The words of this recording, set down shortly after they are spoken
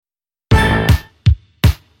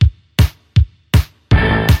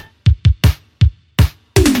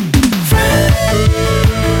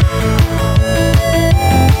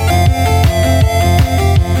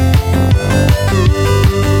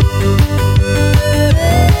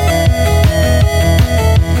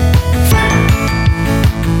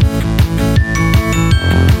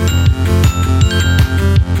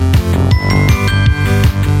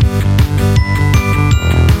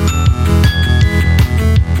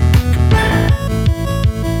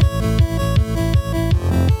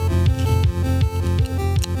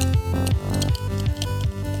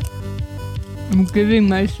giving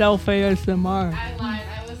myself ASMR. I lied.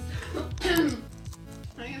 I was.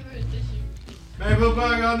 I have a tissue. Maple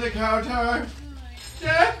bug on the counter.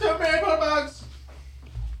 Death to maple bugs.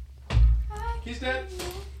 He's dead.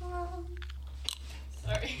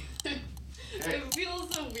 Sorry. It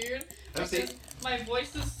feels so weird. Because my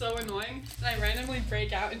voice is so annoying that I randomly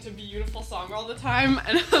break out into beautiful song all the time,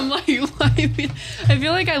 and I'm like, I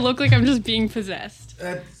feel like I look like I'm just being possessed.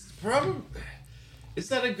 That's problem. Is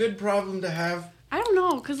that a good problem to have? I don't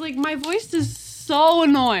know, because like my voice is so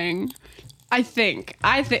annoying. I think.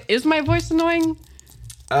 Is my voice annoying?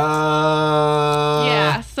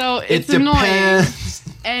 Yeah, so it's annoying.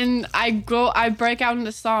 And I break out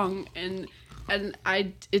into song, and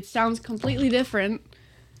it sounds completely different.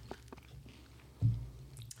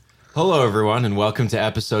 Hello, everyone, and welcome to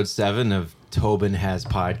episode 7 of Tobin Has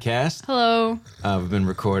Podcast. Hello. We've been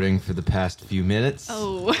recording for the past few minutes.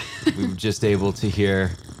 Oh. We were just able to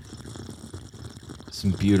hear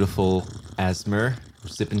some beautiful ASMR. We're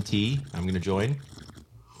sipping tea. I'm going to join.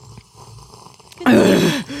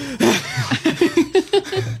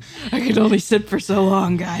 I could only sit for so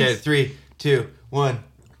long, guys. Okay, 3, 2, 1.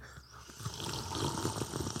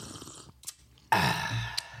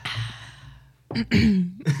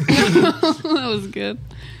 That was good.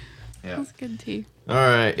 Yeah. That was good tea. All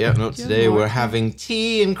right. Yeah. No. Today we're having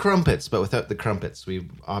tea and crumpets, but without the crumpets. We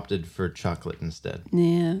opted for chocolate instead.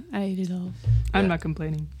 Yeah, I ate it all. I'm not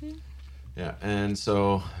complaining. Yeah. And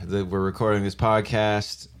so we're recording this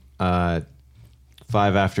podcast 5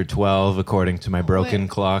 after 12, according to my broken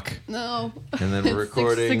clock. No. And then we're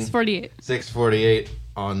recording 6:48. 6:48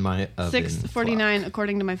 on my oven 6:49 clock.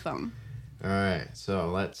 according to my phone. All right. So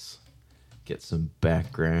let's get some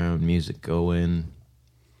background music going.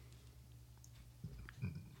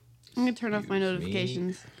 I'm gonna turn off my Excuse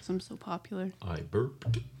notifications because I'm so popular. I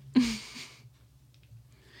burped.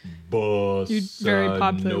 You're very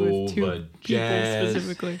popular with 2 people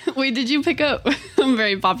specifically. Wait, did you pick up? I'm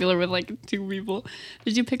very popular with like 2 people.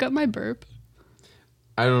 Did you pick up my burp?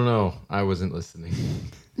 I don't know. I wasn't listening.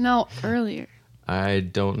 No, earlier. I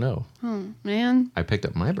don't know. Oh man. I picked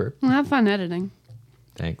up my burp. Well, have fun editing.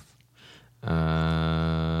 Thanks.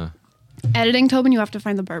 Editing, Tobin, you have to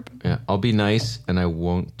find the burp. Yeah, I'll be nice and I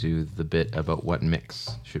won't do the bit about what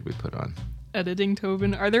mix should we put on. Editing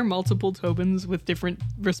Tobin. Are there multiple Tobins with different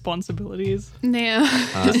responsibilities? Yeah.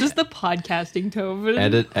 This is the podcasting Tobin.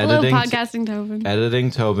 Hello, podcasting Tobin.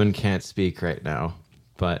 Editing Tobin can't speak right now,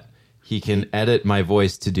 but he can edit my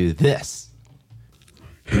voice to do this.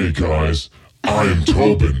 Hey guys, I am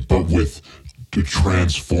Tobin, but with the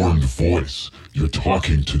transformed voice. You're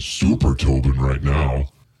talking to Super Tobin right now.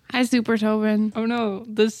 Hi, Super Tobin. Oh no,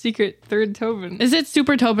 the secret third Tobin. Is it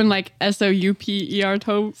Super Tobin like Souper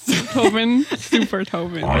Tobin? Super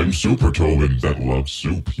Tobin. I'm Super Tobin that loves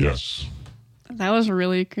soup, yes. That was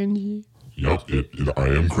really cringy. Yup, I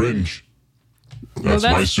am cringe. That's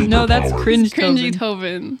my superpower. No, that's cringe Cringy Tobin.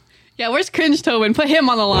 Tobin. Yeah, where's Cringe Tobin? Put him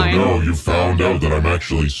on the line. Oh no, you found out that I'm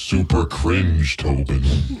actually super cringe Tobin.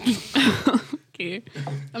 Okay.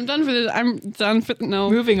 I'm done for this. I'm done for... No.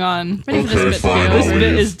 Moving on. Ready for Okay, this bit fine, to be I'll This over. bit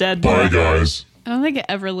leave. is dead. Bye guys. I don't think it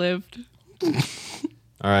ever lived. All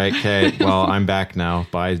right, okay. Well, I'm back now.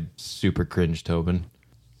 Bye, super cringe Tobin.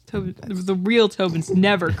 Tobin, the real Tobin's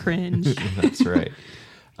never cringe. That's right.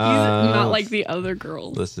 He's not like the other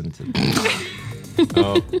girls. Listen to this.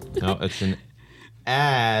 Oh, no, it's an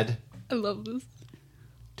ad. I love this.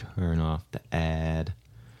 Turn off the ad.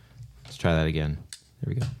 Let's try that again.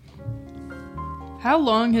 There we go. How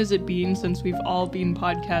long has it been since we've all been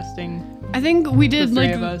podcasting? I think we The did 3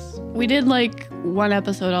 like of us. we did like 1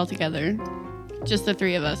 episode all together, just the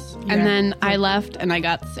 3 of us, Yeah. and then I left and I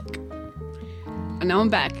got sick, and now I'm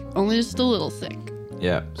back, only just a little sick.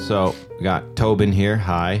 Yeah, so we got Tobin here.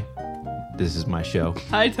 Hi. This is my show.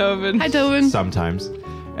 Hi, Tobin. Hi, Tobin. Sometimes.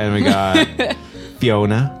 And we got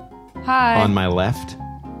Fiona Hi. on my left.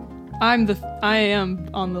 I am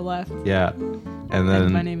on the left. Yeah. And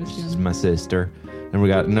then my name is Fiona. my sister. And we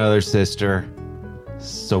got another sister,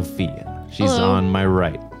 Sophia. She's Hello. on my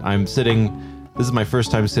right. This is my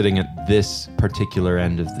first time sitting at this particular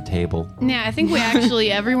end of the table. Yeah, I think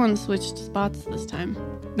everyone switched spots this time.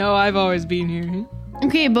 No, I've always been here.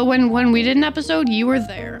 Okay, but when we did an episode, you were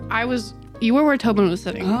there. You were where Tobin was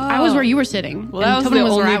sitting. I was where you were sitting. Well, that and was Tobin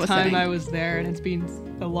the where only I was time sitting. I was there, and it's been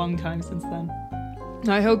a long time since then.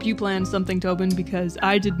 I hope you planned something, Tobin, because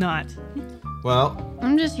I did not. Well,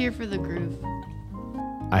 I'm just here for the groove.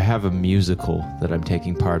 I have a musical that I'm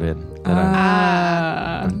taking part in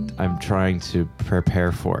that I'm trying to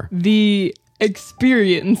prepare for. The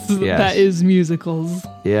experience Yes. that is musicals.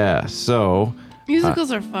 Yeah, so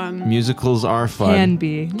Musicals are fun. Musicals are fun. Can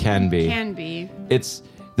be. Can be. Can be.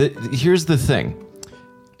 Here's the thing.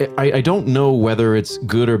 I don't know whether it's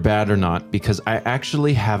good or bad or not because I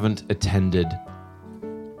actually haven't attended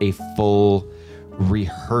a full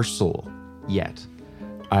rehearsal yet.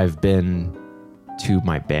 I've been to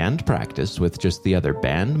my band practice with just the other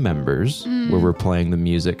band members where we're playing the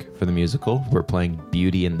music for the musical. We're playing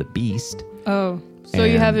Beauty and the Beast. Oh, so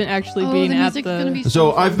you And- haven't actually been the at music's gonna be the...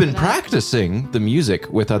 So fun I've been for that. practicing the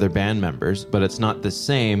music with other band members, but it's not the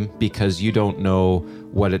same because you don't know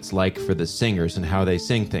what it's like for the singers and how they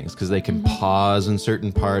sing things because they can pause in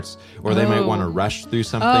certain parts or they might Oh. want to rush through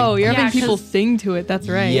something. Oh, you're Yeah, having people 'cause- sing to it. That's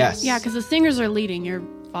right. Yes. Yeah, because the singers are leading. You're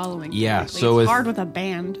following. Yeah, technically. so it's if- hard with a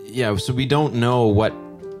band. Yeah, so we don't know what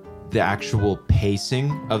the actual pacing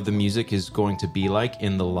of the music is going to be like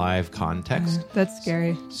in the live context. That's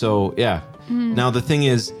scary. So, yeah. Now, the thing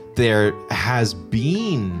is, there has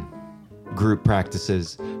been group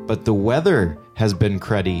practices, but the weather has been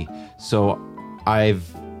cruddy. So,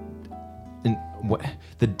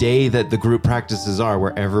 the day that the group practices are,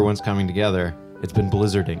 where everyone's coming together, it's been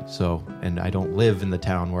blizzarding. So, and I don't live in the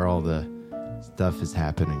town where all the stuff is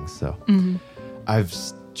happening. So, I've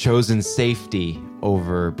chosen safety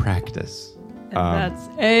over practice. And that's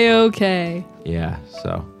A-okay. Yeah,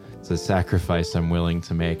 so it's a sacrifice I'm willing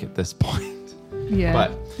to make at this point. Yeah.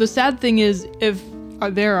 But- the sad thing is, if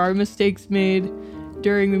there are mistakes made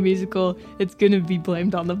during the musical, it's going to be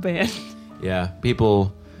blamed on the band. Yeah,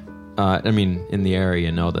 people, in the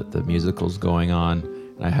area know that the musical's going on.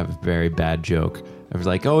 And I have a very bad joke. I was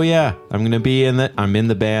like, oh yeah, I'm in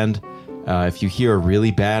the band. If you hear a really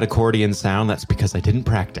bad accordion sound, that's because I didn't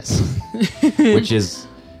practice. Which is,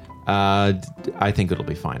 I think it'll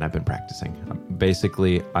be fine. I've been practicing.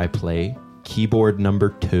 Basically, I play keyboard number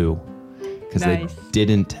 2 because Nice. they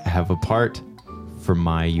didn't have a part for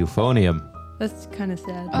my euphonium, That's kind of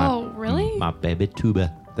sad. Oh, really? my baby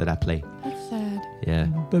tuba that I play. That's sad. Yeah.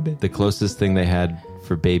 The closest thing they had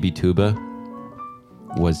for baby tuba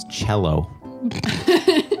was cello.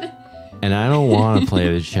 And I don't want to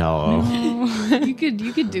play the cello. You could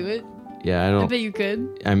do it. Yeah, I I don't. bet you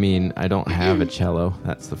could. I mean, I don't have a cello.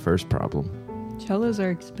 That's the first problem. Cellos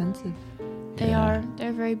are expensive. They Yeah. are.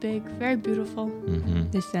 They're very big, very beautiful. Hmm.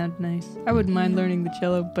 They sound nice. I wouldn't mind learning the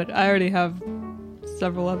cello, but I already have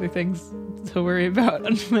several other things to worry about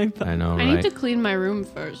on my plate. I know, I need right? to clean my room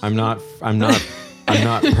first. I'm not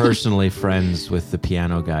personally friends with the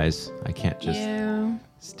piano guys. I can't just Yeah.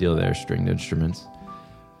 steal their stringed instruments.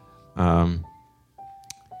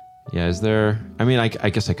 Yeah, is there? I mean, I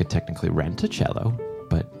guess I could technically rent a cello,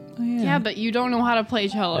 but Oh, yeah. Yeah, but you don't know how to play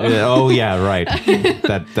cello. oh yeah, right.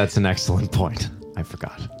 That's an excellent point. I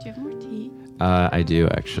forgot. Do you have more tea? I do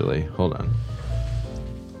actually. Hold on.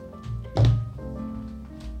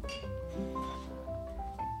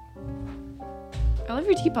 I love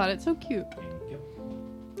your teapot. It's so cute.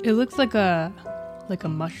 It looks like a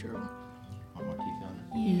mushroom.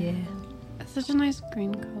 Yeah. It's such a nice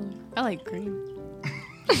green color. I like green.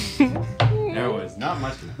 There was not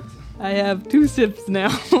much. I have 2 sips now.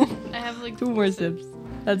 I have like 2 more sips.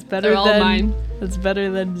 That's better They're all than mine. That's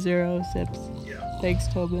better than 0 sips. Thanks,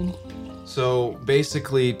 Tobin. So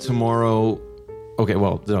basically, tomorrow. Okay,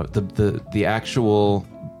 well, the actual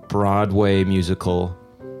Broadway musical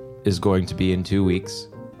is going to be in 2 weeks.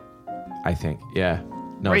 I think. Yeah.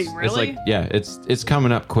 No, Wait, it's like really? it's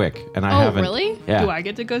coming up quick, and I Oh, haven't. really? Yeah. Do I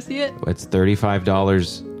get to go see it? It's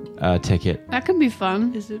 $35 ticket. That could be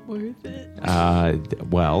fun. Is it worth it?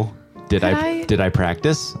 Well, did Could I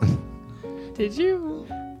practice? Did you?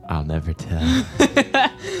 I'll never tell.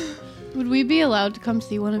 Would we be allowed to come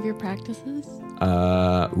see one of your practices?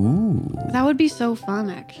 Ooh. That would be so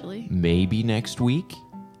fun, actually. Maybe next week.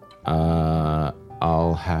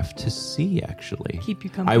 I'll have to see, actually. Keep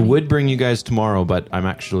you company. I would bring you guys tomorrow, but I'm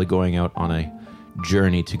actually going out on a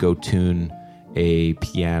journey to go tune a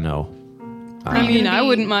piano. I mean, I Maybe-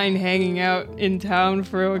 wouldn't mind hanging out in town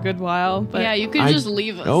for a good while, but Yeah, you could I- just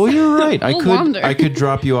leave us. Oh, you're right. We'll wander. I could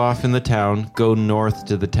drop you off in the town, go north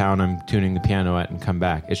to the town I'm tuning the piano at, and come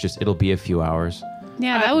back. It'll be a few hours.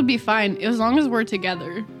 Yeah, that would be fine as long as we're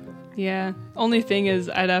together. yeah. Only thing is,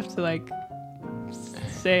 I'd have to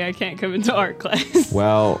say I can't come into art class.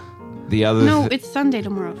 Well, the other. No, it's Sunday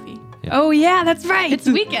tomorrow, Fee. Oh yeah, that's right. It's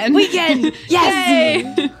weekend. Weekend.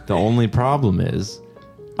 Yes. Yay! The only problem is,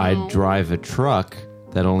 I No. drive a truck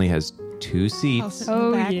that only has 2 seats,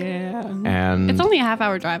 Oh back. yeah. and It's only a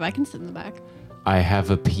half-hour drive. I can sit in the back. I have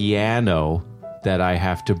a piano that I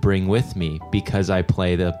have to bring with me because I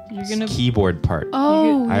play the You're gonna- keyboard part.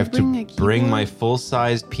 Oh, I have to bring bring my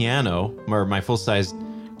full-sized piano or my full-sized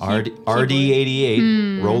keyboard.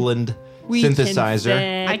 RD88 Roland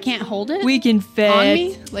synthesizer. I can't hold it. We can fit. on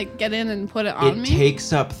me, like get in and put it on It me.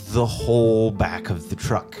 takes up the whole back of the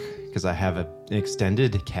truck because I have an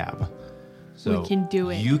extended cab. So We can do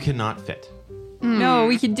it. You cannot fit. No,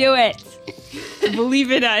 we can do it.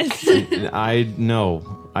 Believe in us. I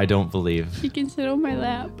don't believe. You can sit on my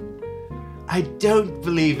lap. I don't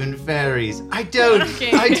believe in fairies. I don't.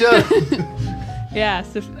 Okay. I don't. Yeah,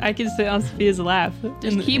 so I can sit on Sophia's lap.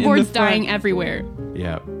 There's in the keyboards front. dying everywhere.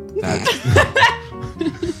 Yeah. That's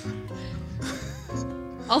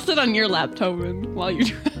I'll sit on your lap, Tobin, while you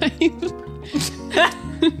drive.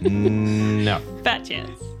 no. Fat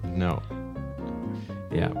chance. No.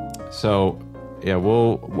 Yeah. So, yeah,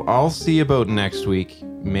 I'll see about next week.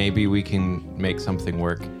 Maybe we can make something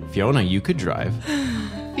work. Fiona, you could drive.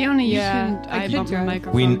 Fiona, you Yeah, can. I I could bump my drive.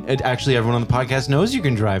 microphone. Actually, everyone on the podcast knows you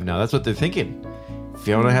can drive now. That's what they're thinking.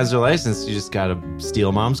 Fiona has her license. You just gotta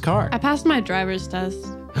steal mom's car. I passed my driver's test.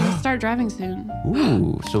 I'll start driving soon.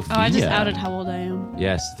 Ooh, Sophia. Oh, I just outed how old I am.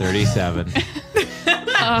 Yes, 37.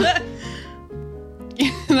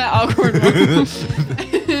 That awkward one.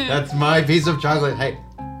 That's my piece of chocolate. Hey.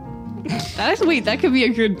 That could be a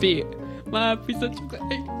good beat. My piece of chocolate.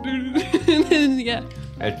 Yeah.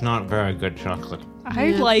 It's not very good chocolate. I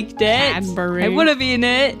Yeah. liked it. Cadbury. I want to be in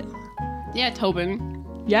it. Yeah, Tobin.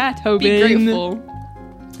 Yeah, Tobin. Be grateful.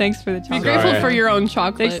 Thanks for the Be chocolate. grateful Sorry. for your own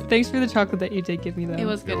chocolate. Thanks for the chocolate that you did give me, though. It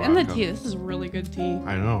was good. You're And the welcome. tea. This is really good tea.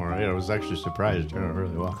 I know, right? I was actually surprised. It turned out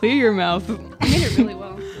really well. Clear your mouth. I made it really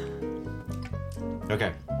well.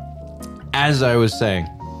 Okay. As I was saying,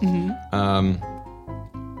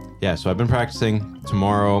 yeah, so I've been practicing.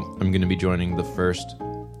 Tomorrow, I'm going to be joining the first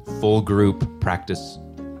full group practice,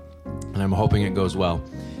 and I'm hoping it goes well.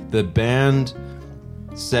 The band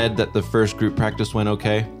said that the first group practice went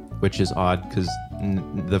okay, which is odd because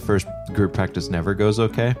the first group practice never goes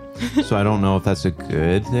okay. So I don't know if that's a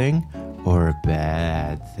good thing or a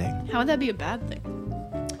bad thing. How would that be a bad thing?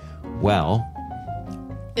 Well,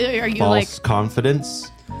 Are you false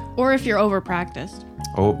confidence. or if you're over practiced?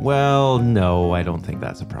 Oh, well, no, I don't think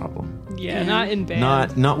that's a problem. Yeah, not in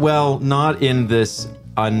band. Not in this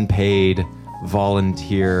unpaid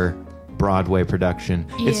volunteer Broadway production.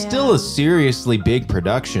 It's Yeah. still a seriously big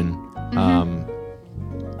production,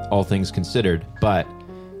 all things considered, but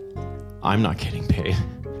I'm not getting paid.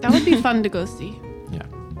 That would be fun to go see. Yeah.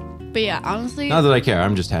 But yeah, honestly, Not that I care.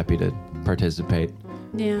 I'm just happy to participate.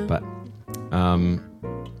 yeah. But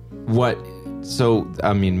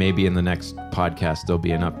maybe in the next podcast there'll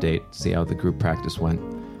be an update, see how the group practice went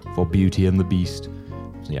for Beauty and the Beast.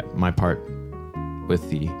 So yeah, my part with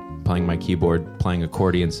the playing my keyboard, playing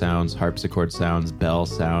accordion sounds, harpsichord sounds, bell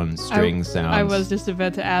sounds, string sounds. I was just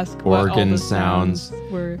about to ask what all Organ the sounds.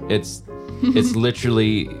 were. It's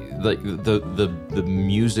literally like the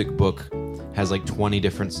music book has like 20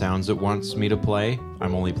 different sounds it wants me to play.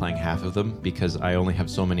 I'm only playing half of them because I only have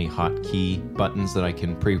so many hotkey buttons that I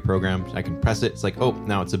can pre-program. I can press it. It's like, oh,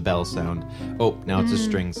 now it's a bell sound. Oh, now it's a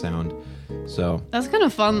string sound. So That's kind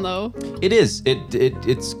of fun though. it is.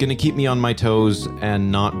 It's gonna keep me on my toes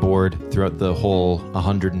and not bored throughout the whole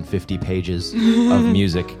 150 pages of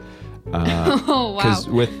music. Oh wow. Because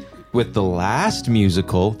with the last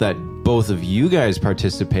musical that both of you guys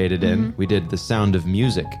participated in, we did The Sound of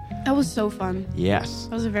Music. That was so fun. Yes.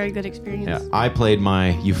 That was a very good experience. Yeah, I played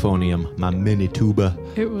my euphonium, my mini tuba.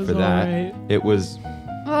 It was for that. alright. It was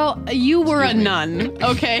Well, you were Excuse a me. nun.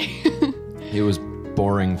 Okay. it was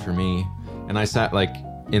boring for me, and I sat like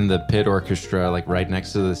in the pit orchestra, like right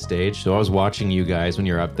next to the stage. So I was watching you guys when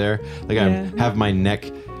you're up there. Like Yeah. I have my neck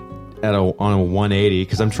on a 180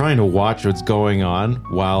 because I'm trying to watch what's going on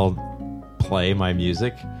while play my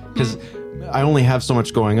music because I only have so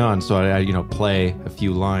much going on. So I play a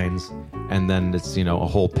few lines and then it's a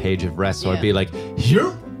whole page of rest. So Yeah. I'd be like,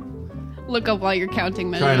 here. Look up while you're counting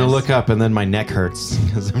measures. Trying to look up, and then my neck hurts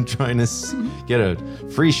because I'm trying to get a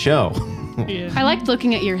free show. Yeah. I liked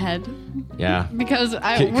looking at your head Yeah. because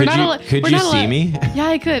Could we're not you, allowed. could we're you not see allowed- me? Yeah,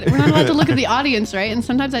 I could. We're not allowed to look at the audience, right? And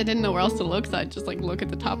sometimes I didn't know where else to look, so I'd just like look at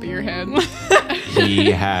the top of your head. He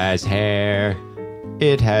has hair.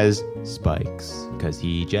 It has spikes because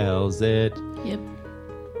he gels it. Yep.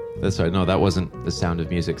 That's right. No, that wasn't the Sound of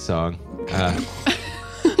Music song. Trying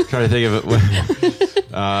to think of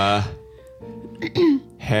it.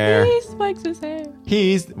 Hair. He spikes his hair.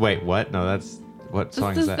 Wait, what? No, what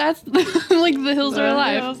song is that? That's like the hills are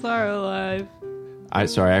alive. Hills are alive. I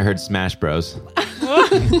heard Smash Bros.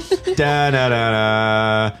 Da da da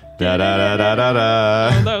da da da da da da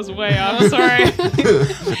da. Oh, that was way off. Sorry.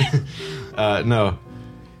 No.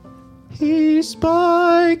 He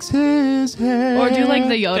spikes his hair. Or do like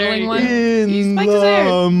the yodeling one. In He spikes his hair.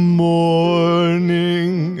 the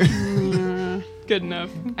morning. good enough.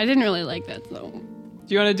 I didn't really like that song.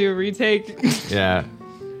 Do you want to do a retake? Yeah.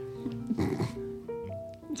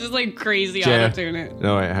 Just like crazy Yeah. auto-tune it.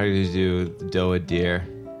 No, wait, how do you do Doe a deer?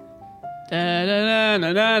 Da da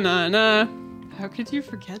da da da da. How could you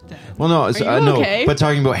forget that? Well, no, you no, okay? but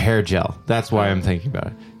talking about hair gel. That's why I'm thinking about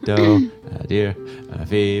it. Doe, a deer, a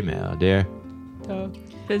female deer. So,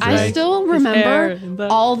 I still remember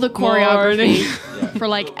all the choreography for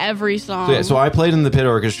like every song. So, yeah, so I played in the pit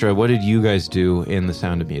orchestra. What did you guys do in The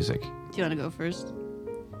Sound of Music? Do you want to go first?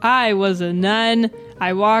 I was a nun.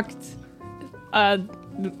 I walked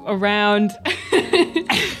around,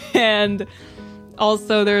 and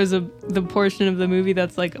also there was the portion of the movie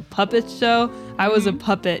that's like a puppet show. I was a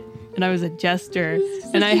puppet, and I was a jester,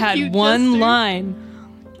 and I had cute one jester. line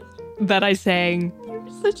that I sang. You're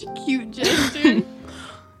such a cute jester.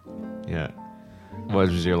 Yeah. What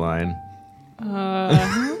was your line?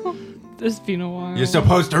 It's been a while. You're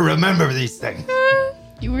supposed to remember these things.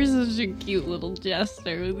 You were such a cute little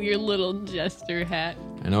jester with your little jester hat.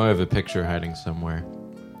 I know I have a picture hiding somewhere.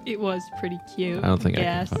 It was pretty cute. I don't think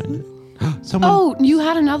Yes. I can find it. Someone. Oh, you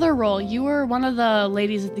had another role. You were one of the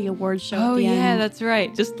ladies at the awards show. Oh at the yeah, end. that's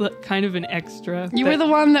right. Just kind of an extra. You were the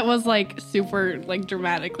one that was like super like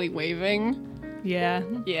dramatically waving. Yeah.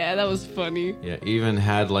 Yeah, that was funny. Yeah, even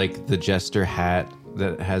had like the jester hat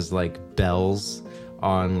that has like bells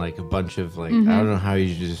on like a bunch of like, I don't know how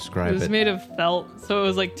you It describe was it. made of felt, so it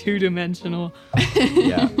was like 2-dimensional.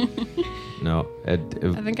 Yeah. No, I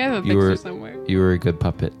think I have a you picture were- somewhere. you were a good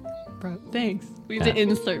puppet. Bro, thanks. We need to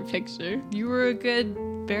insert picture. You were a good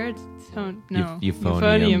baritone. No,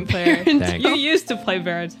 Euphonium. player. Thanks. You used to play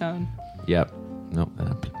baritone. Yep. No,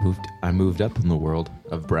 I moved up in the world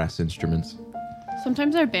of brass instruments.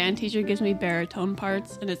 Sometimes our band teacher gives me baritone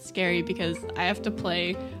parts, and it's scary because I have to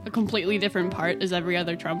play a completely different part as every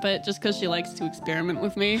other trumpet just because she likes to experiment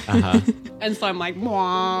with me. Uh-huh. And so I'm like,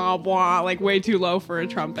 blah, blah, like way too low for a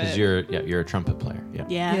Because trumpet. you're a trumpet player. Yeah.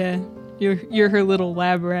 Yeah. You're her little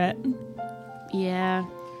lab rat. Yeah.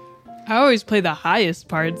 I always play the highest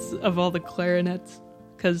parts of all the clarinets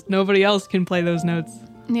because nobody else can play those notes.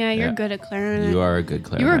 Yeah, you're Yeah. good at clarinet. You are a good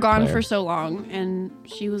clarinet You were gone player. for so long, and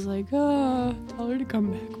she was like, tell her to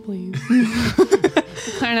come back, please.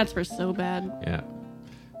 The clarinets were so bad. Yeah.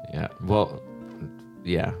 Yeah. Well,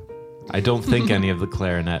 yeah. I don't think any of the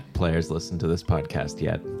clarinet players listen to this podcast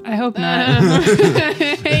yet. I hope not.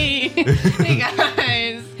 Hey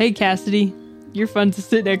guys. Hey, Cassidy. You're fun to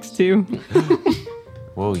sit next to.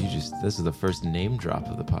 Whoa, this is the first name drop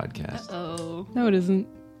of the podcast. Oh. No, it isn't.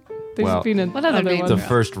 There's Well, been what other name one. The drop?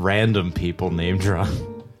 first random people name drop.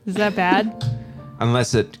 Is that bad?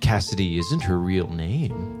 Unless Cassidy isn't her real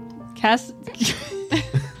name.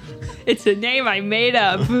 It's a name I made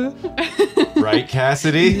up. Right,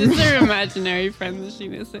 Cassidy? This is her imaginary friend that she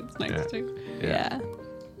sits next Yeah. to. Yeah.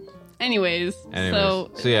 Anyways, So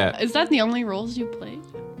yeah. is that the only roles you played?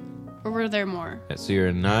 Or were there more? So you're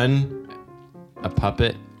a nun, a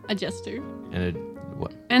puppet, A jester. and a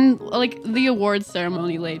what? And like the awards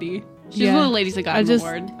ceremony lady. She's Yeah. one of the ladies that got an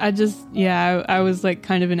award. I was like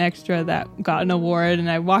kind of an extra that got an award, and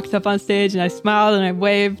I walked up on stage and I smiled and I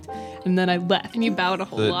waved, and then I left. And you bowed a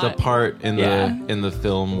whole The lot. part in Yeah. the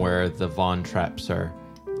film where the Von Trapps are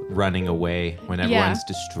running away when everyone's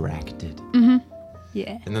distracted.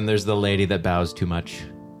 Yeah. And then there's the lady that bows too much.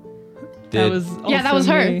 That was Yeah, that also was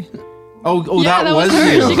her. me. Oh, Yeah, that was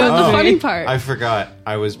her. you. She got the Oh. funny part. I forgot.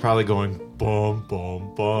 I was probably going boom,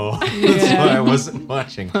 boom, boom. That's Yeah. why I wasn't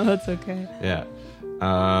watching. Oh, that's okay. Yeah.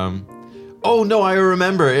 Oh no, I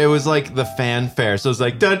remember. It was like the fanfare. So it was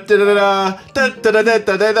like da da da da da da da da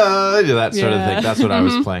da da da. That sort of Yeah. thing. That's what I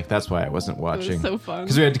was playing. That's why I wasn't It was watching. so fun.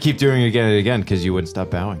 Because we had to keep doing it again and again because you wouldn't stop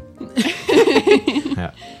bowing.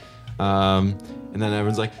 Yeah. And then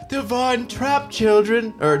everyone's like, the Von Trapp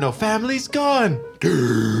children, or no, family's gone.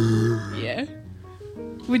 Yeah.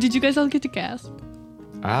 Wait, did you guys all get to gasp?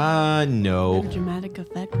 No. Dramatic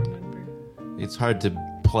effect, remember? It's hard to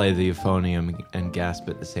play the euphonium and gasp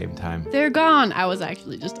at the same time. They're gone. I was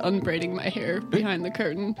actually just unbraiding my hair behind the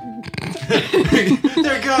curtain.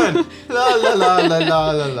 They're gone. La la la la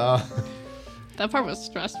la la la. That part was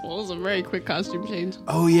stressful. It was a very quick costume change.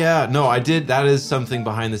 Oh yeah, no, I did. That is something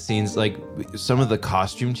behind the scenes, like some of the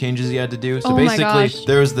costume changes you had to do. So Oh my basically, gosh.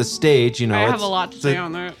 there was the stage. You know, I have it's- a lot to it's say like-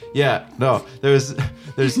 on that. Yeah, no, there's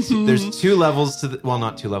two levels to the, well,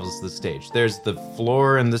 not two levels to the stage. There's the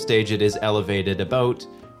floor and the stage. It is elevated about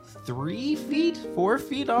 3 feet, 4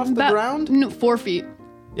 feet off the About- ground. No, 4 feet.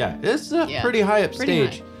 Yeah, it's a Yeah, pretty high up pretty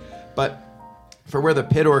stage. But for where the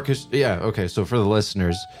pit orchestra, yeah, okay, so for the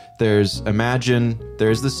listeners, there's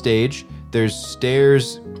the stage, there's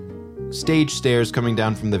stage stairs coming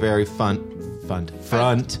down from the very front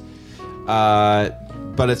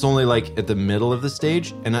But it's only like at the middle of the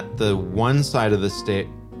stage, and at the one side of the stage,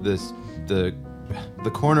 the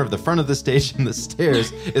corner of the front of the stage and the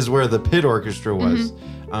stairs is where the pit orchestra was.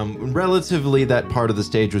 Relatively, that part of the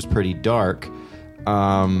stage was pretty dark,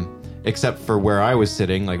 except for where I was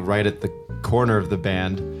sitting, like right at the corner of the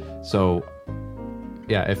band. So,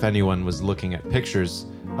 yeah, if anyone was looking at pictures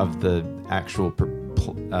of the actual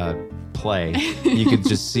play, you could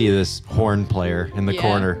just see this horn player in the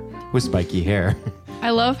corner with spiky hair. I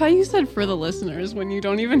love how you said for the listeners when you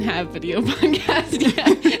don't even have video podcast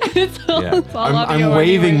yet. It's all audio I'm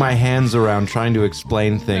waving anyway. my hands around trying to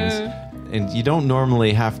explain things. And you don't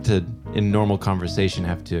normally have to, in normal conversation,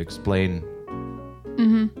 have to explain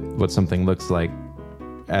what something looks like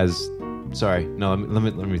as... Sorry, no,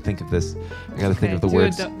 let me think of this. I gotta think of the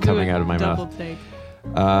words coming out of my mouth. Take.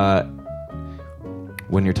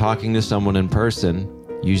 When you're talking to someone in person,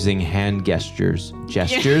 using hand gestures,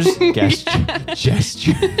 gestures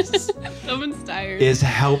Someone's tired. is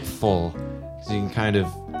helpful. So you can kind of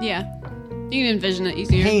Yeah. You can envision it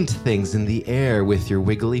easier. paint things in the air with your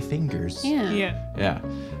wiggly fingers. Yeah. Yeah. Yeah.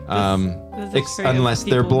 Unless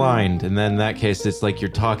they're blind. And then in that case, it's like you're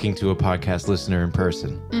talking to a podcast listener in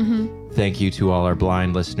person. Thank you to all our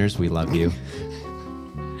blind listeners. We love you.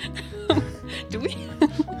 Do we?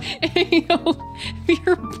 Hey, yo,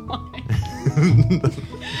 you're blind.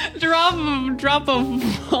 drop a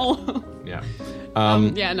follow. Yeah.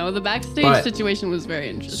 Yeah, no, the backstage situation was very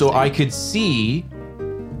interesting. So I could see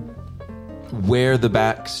where the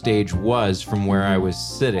backstage was from where I was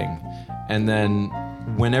sitting. And then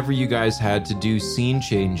whenever you guys had to do scene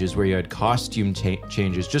changes where you had costume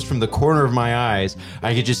changes, just from the corner of my eyes,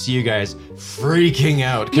 I could just see you guys freaking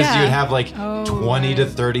out because you'd have like 20 to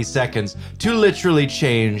 30 seconds to literally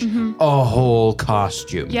change a whole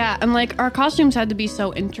costume. Yeah, and like our costumes had to be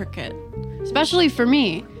so intricate, especially for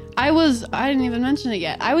me. I didn't even mention it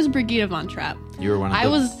yet. I was Brigitte Von Trapp. You were one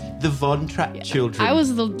of the Von Trapp children. I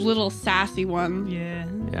was the little sassy one. Yeah.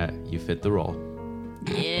 Yeah, you fit the role.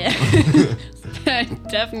 Yeah. I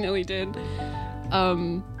definitely did.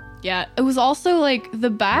 Yeah, it was also like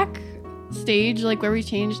the backstage, like where we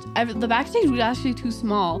changed. The backstage was actually too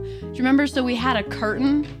small. Do you remember? So we had a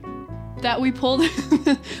curtain that we pulled.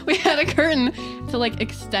 We had a curtain to like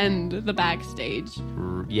extend the backstage.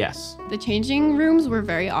 Yes. The changing rooms were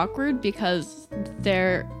very awkward because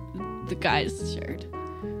the guys shared.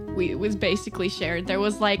 It was basically shared. There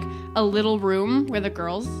was like a little room where the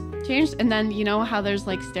girls changed, and then you know how there's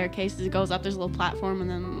like staircases, it goes up, there's a little platform and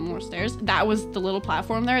then more stairs. That was the little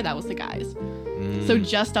platform there, that was the guys. So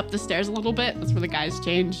just up the stairs a little bit, that's where the guys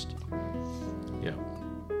changed. Yeah.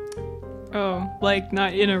 Oh, like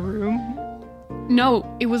not in a room?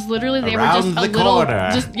 No, it was literally they Around were just the a little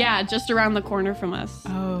corner. just around the corner from us.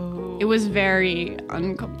 Oh. It was very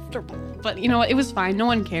uncomfortable. But you know what? It was fine. No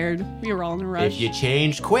one cared. We were all in a rush. If you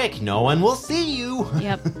change quick, no one will see you.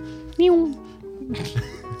 Yep. Meow.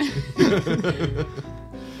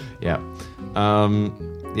 Yeah.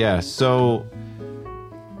 Yeah, so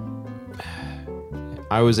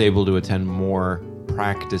I was able to attend more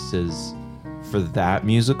practices for that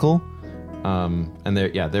musical. And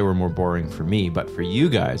they were more boring for me, but for you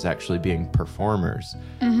guys actually being performers,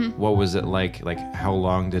 what was it like? Like, how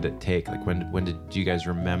long did it take? Like, when did you guys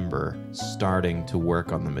remember starting to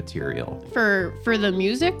work on the material? For the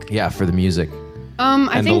music? Yeah, for the music. I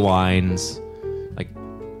and think the lines. Like,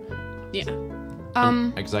 yeah.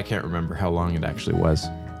 because I can't remember how long it actually was.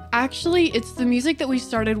 Actually, it's the music that we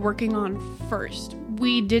started working on first.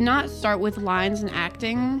 We did not start with lines and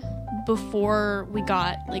acting before we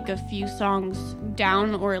got like a few songs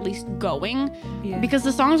down, or at least going, because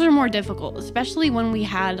the songs are more difficult, especially when we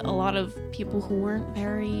had a lot of people who weren't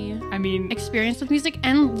very experienced with music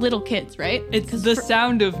and little kids, right? It's the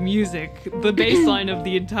sound of music. The bass line of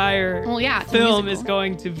the entire film is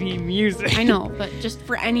going to be music. I know, but just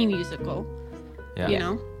for any musical, you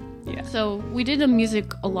know? Yeah. So we did the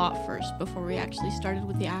music a lot first before we actually started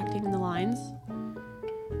with the acting and the lines.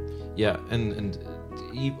 Yeah, and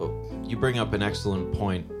you bring up an excellent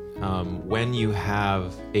point. When you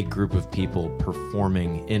have a group of people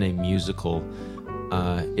performing in a musical,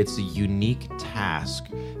 it's a unique task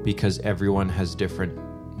because everyone has different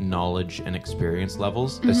knowledge and experience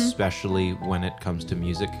levels, especially when it comes to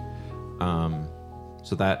music.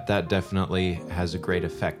 So that definitely has a great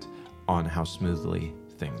effect on how smoothly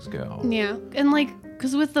things go. Yeah, and like,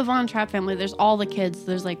 because with the Von Trapp family, there's all the kids.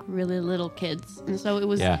 There's like really little kids, and so it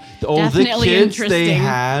was the definitely kids interesting. they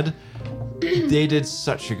had They did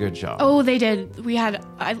such a good job. Oh, they did.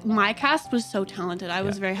 My cast was so talented. I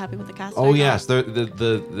was very happy with the cast. Oh yes, there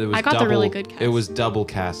was I got the really good cast. It was double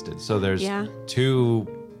casted, so there's 2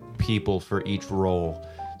 people for each role.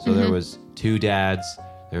 So there was 2 dads,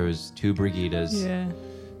 there was 2 Brigidas.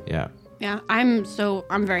 Yeah. Yeah, I'm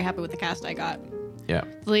very happy with the cast I got. Yeah.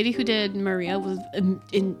 The lady who did Maria was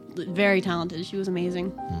very talented. She was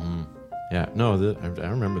amazing. Mm-hmm. Yeah. No, I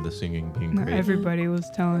remember the singing being great. Everybody was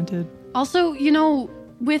talented. Also,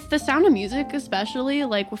 with The Sound of Music, especially,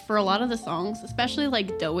 like, for a lot of the songs, especially,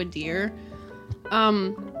 like, Doe a Deer,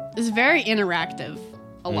 is very interactive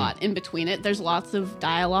a lot in between it. There's lots of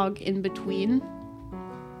dialogue in between.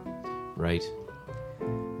 Right.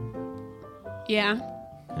 Yeah.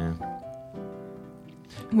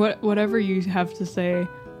 Whatever you have to say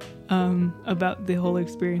about the whole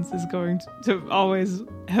experience is going to always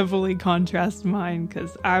heavily contrast mine,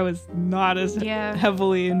 because I was not as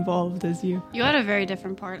heavily involved as you. You had a very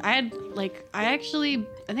different part. I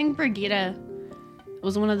think Brigida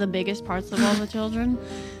was one of the biggest parts of all the children.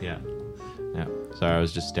 Yeah. Sorry, I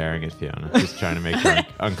was just staring at Fiona, just trying to make her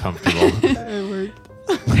uncomfortable. It worked.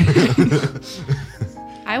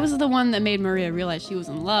 I was the one that made Maria realize she was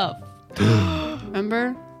in love.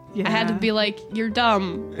 Remember? Yeah. I had to be like, "You're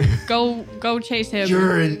dumb. Go chase him."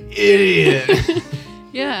 You're an idiot.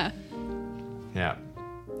 Yeah. Yeah.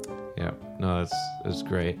 No, that's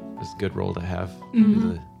great. It's a good role to have.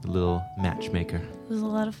 Mm-hmm. The little matchmaker. It was a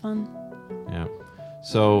lot of fun. Yeah.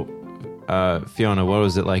 So, Fiona, what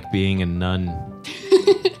was it like being a nun?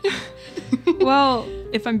 Well,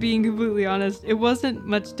 if I'm being completely honest, it wasn't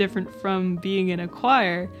much different from being in a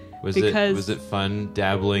choir. Was it fun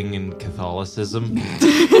dabbling in Catholicism?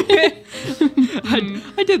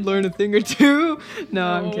 I did learn a thing or two.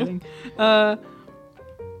 No, I'm kidding.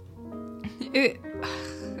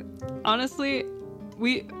 Honestly,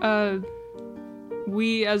 we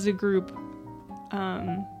as a group,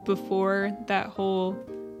 before that whole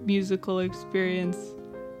musical experience.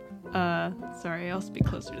 Sorry, I'll speak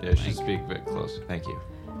closer to the mic. Yeah, speak a bit closer. Thank you.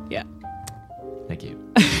 Yeah. Thank you.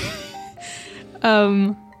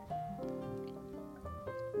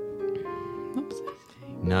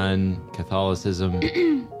 Nun, Catholicism.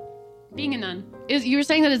 Being a nun. You were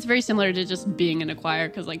saying that it's very similar to just being in a choir,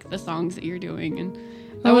 because like the songs that you're doing, and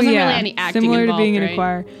there wasn't really any acting similar involved, to being right? in a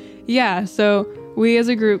choir. Yeah, so we as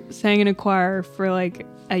a group sang in a choir for like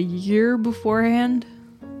a year beforehand.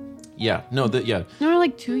 Yeah, no, No,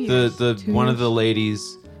 like 2 years. One of the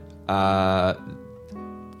ladies, that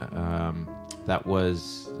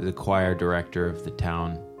was the choir director of the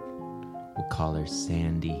town. We'll call her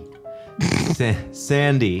Sandy.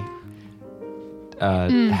 Sandy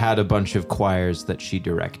had a bunch of choirs that she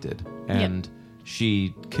directed, and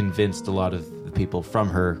she convinced a lot of the people from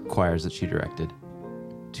her choirs that she directed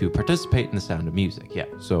to participate in The Sound of Music. Yeah.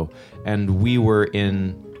 So, and we were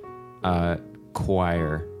in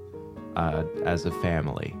choir as a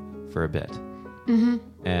family for a bit. Mm-hmm.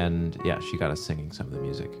 And yeah, she got us singing some of the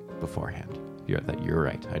music beforehand. You're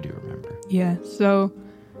right. I do remember. Yeah. So,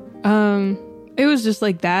 it was just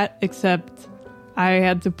like that, except I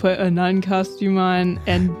had to put a nun costume on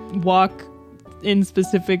and walk in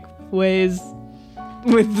specific ways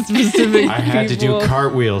with specific I had people. to do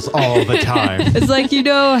cartwheels all the time. It's like,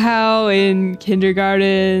 how in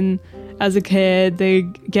kindergarten as a kid they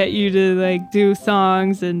get you to like do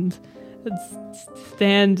songs and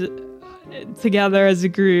stand together as a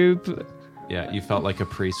group. Yeah, you felt like a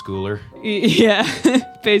preschooler. Yeah,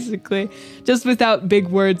 basically. Just without big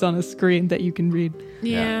words on a screen that you can read.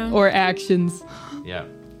 Yeah. Or actions. Yeah.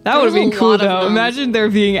 That would have been cool, though. Nuns. Imagine there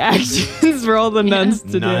being actions for all the nuns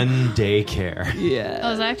to Nun do. daycare. Yeah. I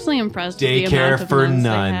was actually impressed with the Daycare amount of for nuns they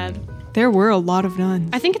nun. had. There were a lot of nuns.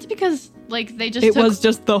 I think it's because like they just It took, was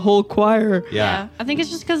just the whole choir. Yeah. I think it's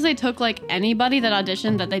just because they took like anybody that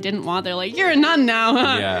auditioned that they didn't want. They're like, "You're a nun now."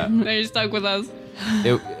 Huh? Yeah. They're stuck with us.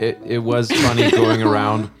 It was funny going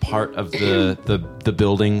around part of the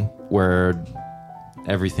building where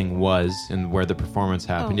everything was and where the performance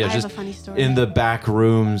happened. I Yeah, have just a funny story. in the back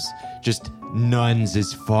rooms, just nuns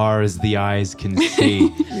as far as the eyes can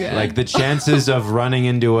see. Yeah. Like the chances of running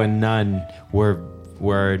into a nun were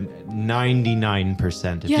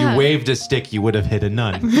 99%. If Yeah. you waved a stick, you would have hit a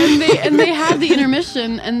nun. and they had the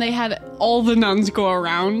intermission, and they had all the nuns go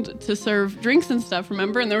around to serve drinks and stuff.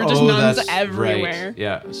 Remember, and there were just nuns that's everywhere. Right.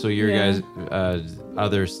 Yeah. So your Yeah. guys,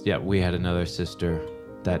 others. Yeah, we had another sister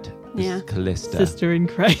that was Yeah. Callista. Sister in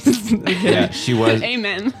Christ. Okay. Yeah, she was.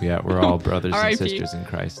 Amen. Yeah, we're all brothers and R.I.P. sisters in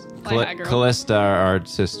Christ. Like that girl. Callista, our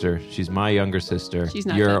sister, she's my younger sister. She's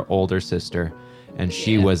not your good. older sister, and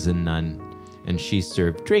she Yeah. was a nun, and she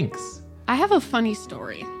served drinks. I have a funny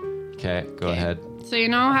story. Okay, go ahead. So you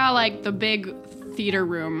know how like the big theater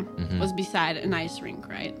room was beside an ice rink,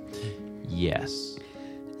 right? Yes.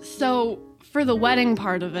 So for the wedding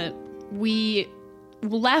part of it, we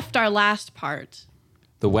left our last part.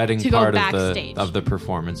 The wedding To go part backstage. of the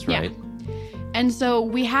performance, right? Yeah. And so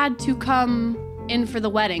we had to come in for the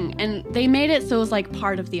wedding, and they made it so it was like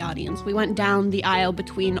part of the audience. We went down the aisle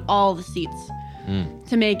between all the seats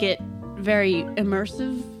to make it very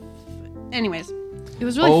immersive. Anyways, it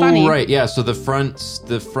was really funny. Oh, right. Yeah, so the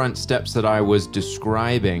front steps that I was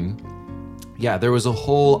describing, yeah, there was a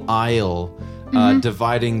whole aisle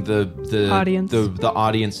dividing the Audience. the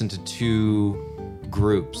audience into two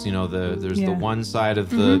groups. You know, there's the Yeah. one side of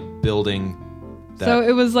the building. So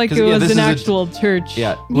it was like 'cause, it yeah, was this an is actual church.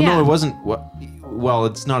 Yeah. Well, Yeah. no, it wasn't. Well,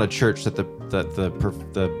 it's not a church that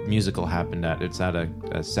the musical happened at. It's at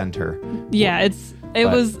a center. Yeah,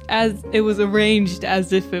 it was arranged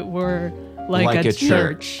as if it were like a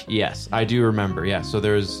church. Yes, I do remember. Yeah, so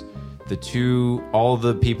there's all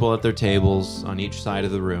the people at their tables on each side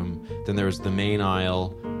of the room. Then there was the main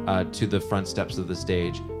aisle to the front steps of the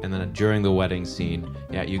stage. And then during the wedding scene,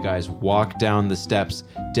 yeah, you guys walk down the steps,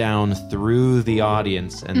 down through the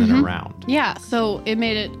audience, and then around. Yeah, so it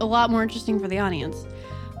made it a lot more interesting for the audience.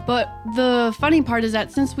 But the funny part is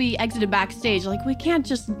that since we exited backstage, like we can't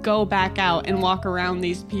just go back out and walk around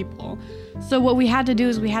these people. So what we had to do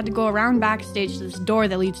is we had to go around backstage to this door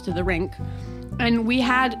that leads to the rink. And we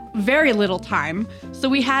had very little time. So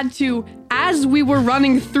we had to, as we were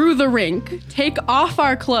running through the rink, take off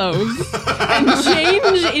our clothes and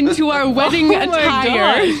change into our wedding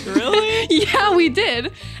attire. Gosh, really? Yeah, we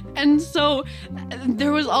did. And so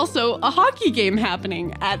there was also a hockey game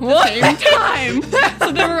happening at the same time.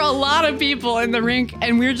 So there were a lot of people in the rink,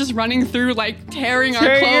 and we were just running through, like tearing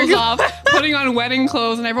our clothes off, putting on wedding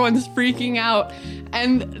clothes, and everyone's freaking out.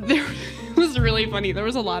 And it was really funny. There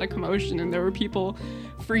was a lot of commotion, and there were people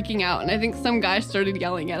freaking out. And I think some guy started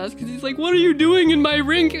yelling at us because he's like, "What are you doing in my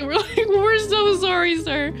rink?" And we're like, "We're so sorry,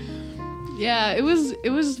 sir." Yeah, it was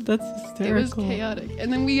That's hysterical. it was chaotic.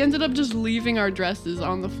 And then we ended up just leaving our dresses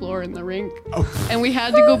on the floor in the rink. And we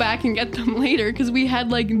had to go back and get them later because we had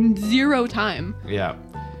like zero time. Yeah.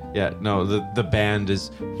 Yeah, no, the band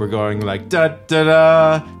we're going like,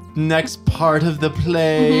 da-da-da, next part of the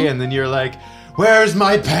play, and then you're like, where's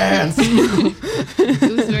my pants? It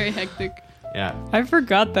was very hectic. Yeah. I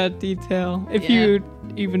forgot that detail. If Yeah. you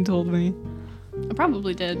even told me. I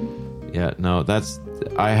probably did. Yeah, no,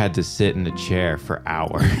 I had to sit in a chair for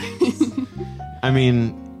hours. I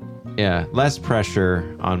mean, yeah, less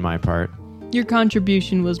pressure on my part. Your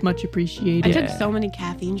contribution was much appreciated. I took so many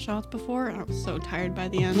caffeine shots before, and I was so tired by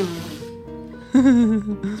the end.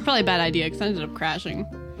 It's probably a bad idea because I ended up crashing.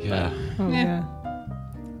 Yeah. Oh Yeah.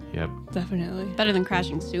 Yep. definitely. Better than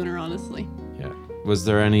crashing sooner, honestly. Yeah. Was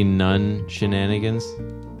there any nun shenanigans?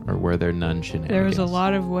 Or were there nun shenanigans? There was a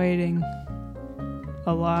lot of waiting.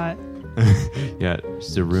 A lot. Yeah,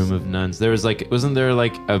 just a room of nuns. There was wasn't there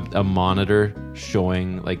like a monitor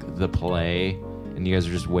showing like the play, and you guys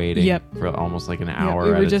were just waiting Yep. for almost like an Yeah, hour we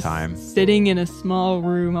were at a just time. sitting in a small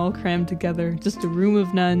room, all crammed together. Just a room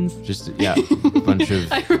of nuns. Just a bunch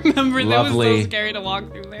of I remember that was Lovely. so scary to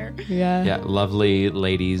walk through there. Yeah. lovely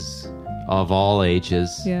ladies of all ages.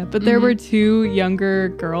 Yeah, but there were two younger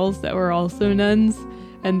girls that were also nuns,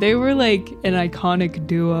 and they were like an iconic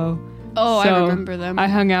duo. Oh, So, I remember them. I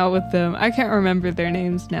hung out with them. I can't remember their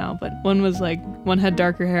names now, but one had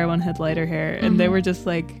darker hair, one had lighter hair, and they were just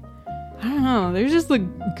like, I don't know, they're just the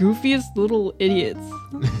goofiest little idiots.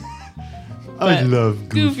 I love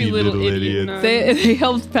Goofy little idiot nuns. They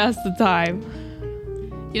helped pass the time.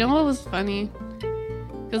 You know what was funny?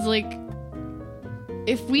 Because, like,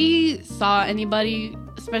 if we saw anybody,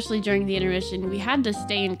 especially during the intermission, we had to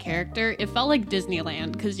stay in character. It felt like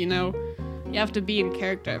Disneyland because, you know, you have to be in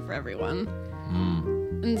character for everyone.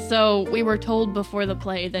 And so we were told before the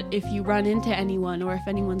play that if you run into anyone or if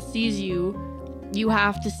anyone sees you, you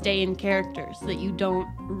have to stay in character so that you don't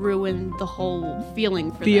ruin the whole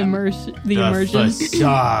feeling for The them. immersion.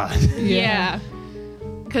 facade. Yeah.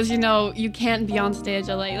 Because, you know, you can't be on stage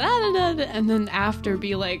and like, da, da, da, da, and then after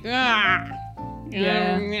be like, ah.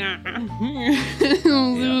 Yeah. It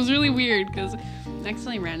was really weird because I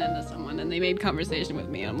actually ran into someone and they made conversation with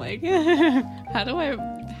me. I'm like,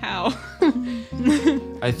 how?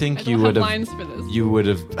 I think I you don't would have have. lines for this. You would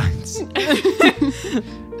have.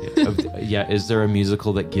 Yeah, is there a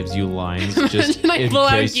musical that gives you lines just Imagine I in pull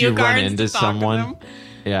out case cue you run cards into to talk to someone? them.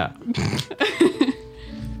 Yeah.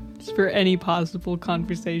 Just for any possible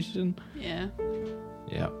conversation. Yeah.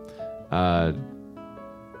 Yeah. I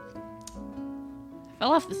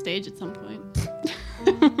fell off the stage at some point.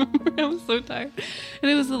 I was so tired. And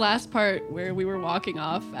it was the last part where we were walking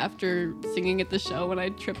off after singing at the show when I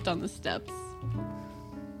tripped on the steps.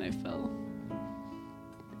 I fell.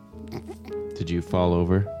 Did you fall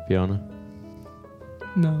over, Fiona?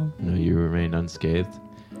 No. No, you remained unscathed.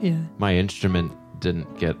 Yeah. My instrument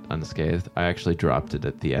didn't get unscathed. I actually dropped it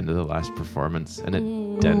at the end of the last performance, and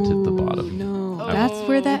it dented the bottom. No. Oh. That's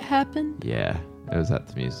where that happened? Yeah, it was at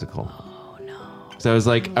the musical. Oh, no. So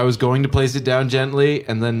I was going to place it down gently,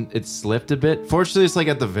 and then it slipped a bit. Fortunately, it's like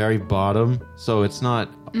at the very bottom, so it's not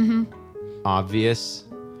obvious,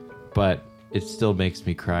 but it still makes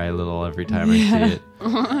me cry a little every time I see it.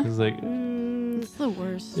 It's like, It's the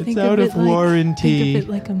worst. it's out of warranty. Think of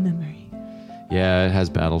it like a memory. Yeah, it has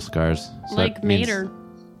battle scars. So Like that means- Mater.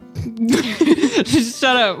 Just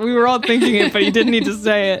shut up. We were all thinking it, but you didn't need to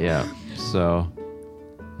say it. Yeah. So,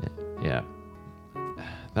 yeah.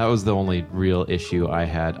 That was the only real issue I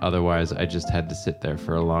had. Otherwise, I just had to sit there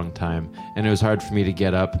for a long time. And it was hard for me to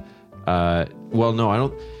get up. Well, no, I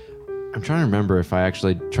don't. I'm trying to remember if I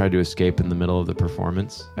actually tried to escape in the middle of the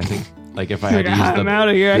performance. I think, like, if I had to use I'm out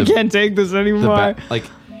of here. I can't take this anymore.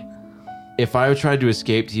 If I tried to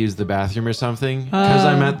escape to use the bathroom or something, because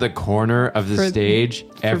I'm at the corner of the stage,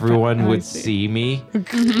 everyone would see me.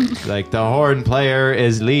 Like, the horn player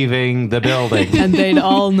is leaving the building. And they'd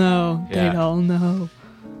all know. Yeah. They'd all know.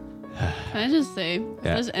 Can I just say, if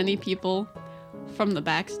there's any people from the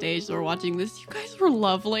backstage that were watching this, you guys were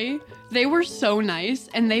lovely. They were so nice,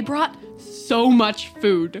 and they brought so much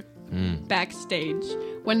food backstage.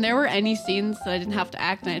 When there were any scenes that I didn't have to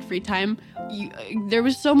act and I had free time, there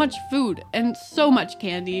was so much food and so much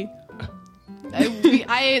candy.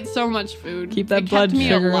 I ate so much food. Keep that it blood kept me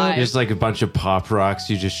sugar up. alive. Just like a bunch of Pop Rocks,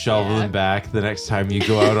 you just shovel them back the next time you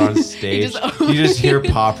go out on stage. just- You just hear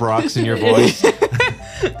Pop Rocks in your voice.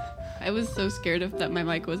 I was so scared that my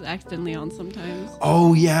mic was accidentally on sometimes.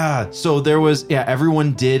 Oh, yeah. So there was,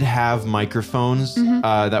 everyone did have microphones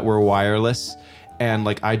that were wireless. And,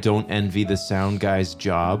 like, I don't envy the sound guy's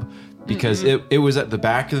job because it was at the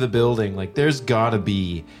back of the building. Like, there's got to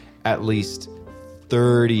be at least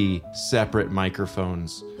 30 separate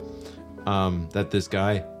microphones that this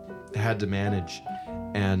guy had to manage.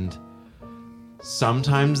 And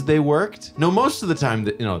sometimes they worked. No, most of the time,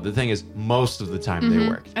 the thing is, most of the time they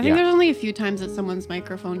worked. I think there's only a few times that someone's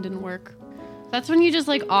microphone didn't work. That's when you just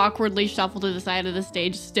like awkwardly shuffle to the side of the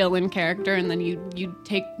stage, still in character, and then you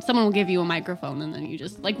take, someone will give you a microphone, and then you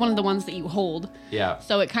just, like one of the ones that you hold. Yeah.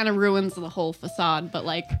 So it kind of ruins the whole facade, but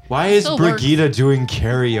like. Why is still Brigitte doing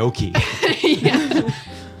karaoke? Yeah.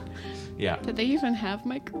 Yeah. Did they even have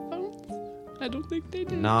microphones? I don't think they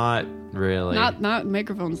did. Not really. Not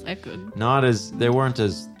microphones that good. They weren't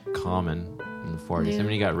as common in the 40s. Yeah. I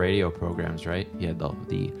mean, you got radio programs, right? You had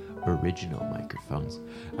the original microphones.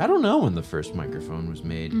 I don't know when the first microphone was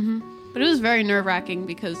made. But it was very nerve-wracking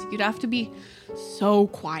because you'd have to be so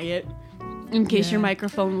quiet in case your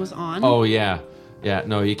microphone was on. Oh, yeah. Yeah,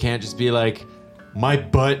 no, you can't just be like, my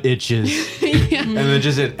butt itches. And then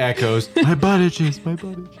just it echoes, my butt itches, my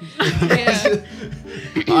butt itches.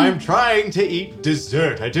 Yeah. I'm trying to eat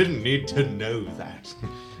dessert. I didn't need to know that.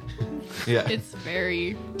 Yeah. It's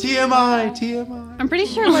very... TMI. I'm pretty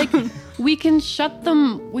sure, like, we could shut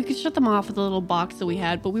them off with a little box that we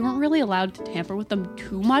had, but we weren't really allowed to tamper with them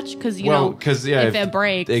too much because, if it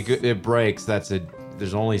breaks... It breaks,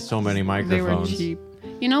 there's only so many They microphones. were cheap.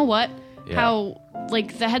 You know what? Yeah. How,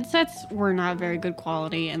 like, the headsets were not very good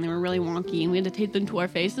quality, and they were really wonky, and we had to tape them to our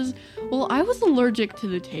faces. Well, I was allergic to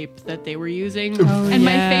the tape that they were using, and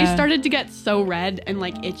my face started to get so red and,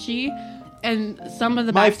 like, itchy. And some of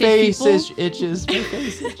the backstage people, itches. My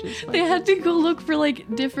face itches. they had to go look for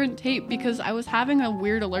like different tape because I was having a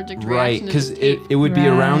weird allergic reaction. Right, to because this tape. it would be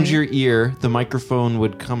around Right. your ear. The microphone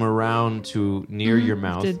would come around to near your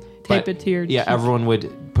mouth. To tape it to your Yeah, cheek. everyone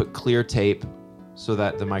would put clear tape so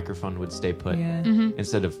that the microphone would stay put Yeah.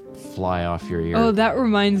 instead of fly off your ear. Oh, that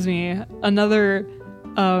reminds me. Another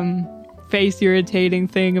face irritating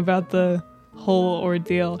thing about the whole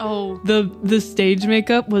ordeal. Oh, The stage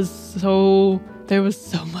makeup was there was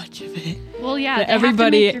so much of it. well, yeah. That they have to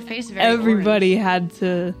everybody make your face very everybody orange. had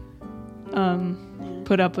to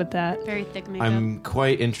put up with that. Very thick makeup. I'm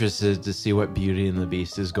quite interested to see what Beauty and the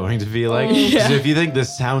Beast is going to be like. Oh, yeah. So if you think The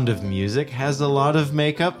Sound of Music has a lot of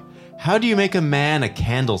makeup, how do you make a man a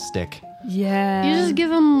candlestick? Yeah. You just give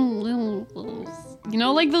them little,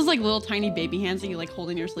 like those like little tiny baby hands that you like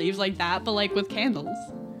hold in your sleeves like that, but like with candles.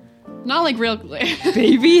 Not like real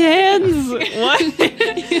baby hands. What?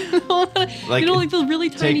 Like, like those really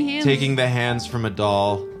tiny hands. Taking the hands from a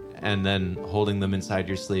doll and then holding them inside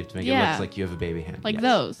your sleeve to make it Yeah. look like you have a baby hand. like Yes.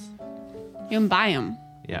 those. You can buy them.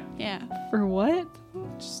 Yeah. Yeah. For what?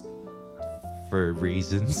 for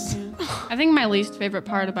reasons. I think my least favorite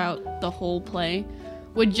part about the whole play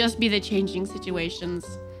would just be the changing situations.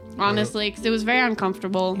 Honestly, because it was very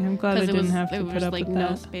uncomfortable. Yeah, I'm glad I didn't have to put up like with no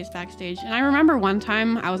that. space backstage. And I remember one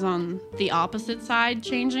time I was on the opposite side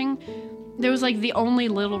changing. There was like the only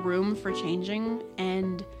little room for changing,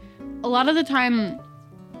 and a lot of the time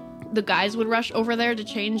the guys would rush over there to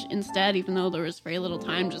change instead, even though there was very little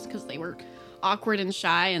time, just because they were awkward and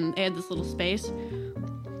shy and they had this little space.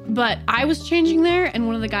 But I was changing there, and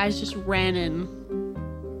one of the guys just ran in.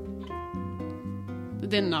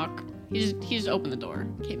 Didn't knock. He just opened the door,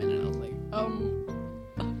 came in, and I was like, hello.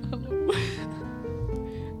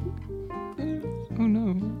 Oh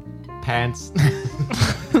no. Pants.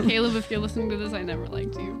 Caleb, if you're listening to this, I never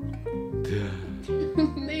liked you.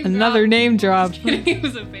 Name Another drop. name drop. He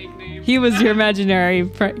was a fake name. He was your imaginary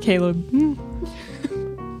Caleb.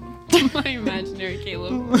 My imaginary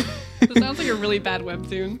Caleb. That sounds like a really bad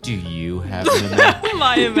webtoon. Do you have an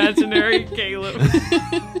My imaginary Caleb.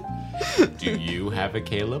 Do you have a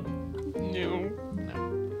Caleb? No.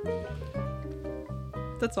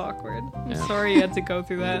 That's awkward. I'm Yeah. sorry you had to go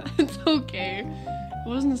through that. It's okay. It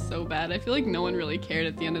wasn't so bad. I feel like no one really cared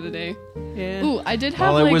at the end of the day. Yeah. Ooh, I did have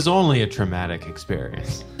Well, it like was only a traumatic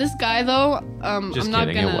experience. this guy though. Just I'm not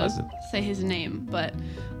kidding, it gonna wasn't. say his name, but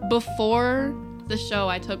before the show,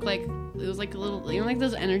 I took like it was like a little, like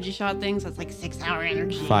those energy shot things. That's like 6 hour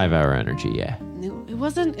energy. 5 hour energy, yeah. No, it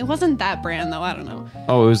wasn't that brand though. I don't know.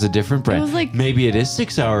 Oh, it was a different brand. was like- Maybe it is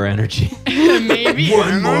 6 hour energy. Maybe.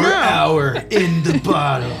 One more hour in the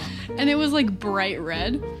bottle. And it was like bright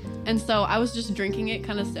red. And so I was just drinking it,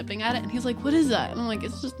 kind of sipping at it. And he's like, what is that? And I'm like,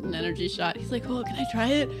 it's just an energy shot. He's like, oh, can I try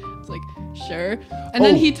it? I was like, sure. And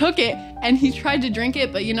then Oh. he took it and he tried to drink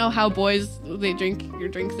it. But you know how boys, they drink your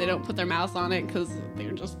drinks, they don't put their mouth on it because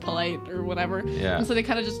they're just polite or whatever. Yeah. And so they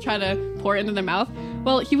kind of just try to pour it into their mouth.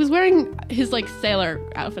 Well, he was wearing his like sailor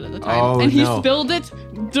outfit at the time. Oh, and he no. spilled it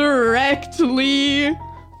directly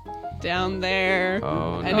down there.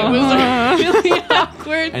 Oh, And no. it was really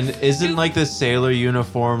awkward. And isn't like the sailor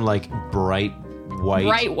uniform like bright white?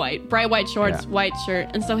 Bright white shorts, Yeah. white shirt.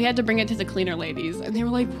 And so he had to bring it to the cleaner ladies. And they were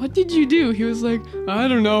like, what did you do? He was like, I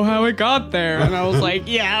don't know how it got there. And I was like,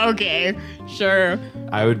 yeah, okay, sure.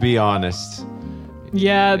 I would be honest.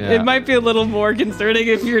 Yeah, Yeah. it might be a little more concerning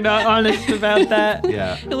if you're not honest about that.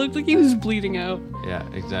 Yeah, It looked like he was bleeding out. yeah,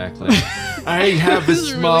 exactly. I have a This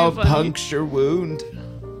is small really funny. puncture wound.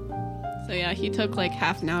 So yeah, he took like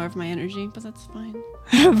half an hour of my energy, but that's fine.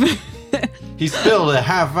 He spilled a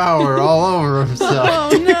half hour all over himself.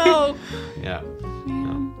 Oh no! Yeah.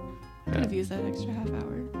 Man, Yeah. could have used that extra half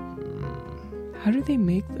hour. How do they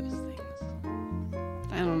make those things?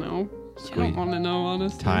 I don't know. I Sweet. don't want to know,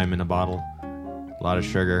 honestly. Time in a bottle. A lot of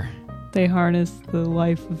sugar. They harness the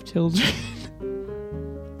life of children.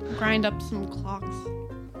 Grind up some clocks.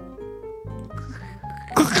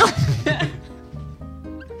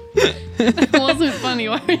 That wasn't funny.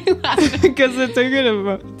 Why are you laughing? Because it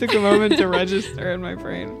took a moment to register in my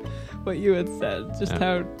brain what you had said, just Yeah.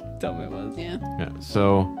 how dumb it was. Yeah. Yeah.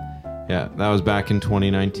 So, yeah, that was back in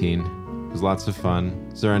 2019. It was lots of fun.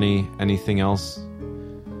 Is there anything else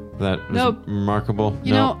that was Nope. remarkable?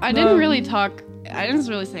 You know, I didn't Um, really talk. I didn't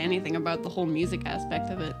really say anything about the whole music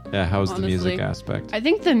aspect of it. Yeah. How was the music honestly. aspect? I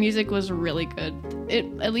think the music was really good. It,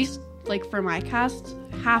 at least like for my cast,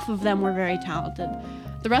 half of them were very talented.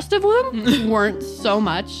 The rest of them weren't so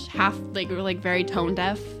much. Half like were like very tone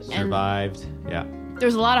deaf, and Survived. Yeah. there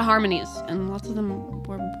was a lot of harmonies, and lots of them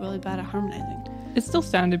were really bad at harmonizing. It still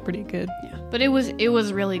sounded pretty good. Yeah, but it was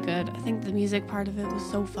really good. I think the music part of it was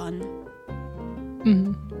so fun.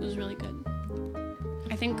 Mhm. It was really good.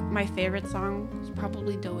 I think my favorite song was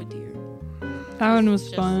probably "Doe a Deer," That one was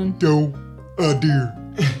Just- fun. Doe a deer,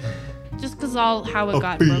 just because all how it a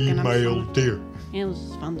got broken up. female deer. It was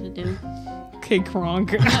just fun to do. Okay,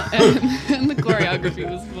 Kronk. and the choreography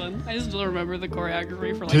was fun. I just still remember the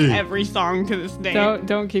choreography for like Tea. every song to this day.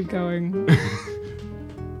 don't keep going.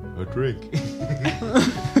 A drink.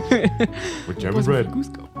 Whichever bread.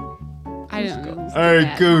 I don't know.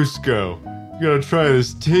 Hey, Cusco. You gotta try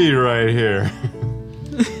this tea right here.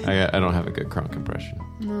 I don't have a good Kronk impression.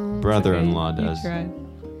 No. Brother-in-law You does. tried.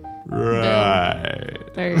 Right.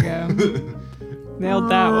 There you go. Nailed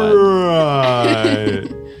that one. Right.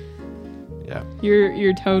 Yeah.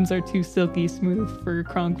 Your tones are too silky smooth for your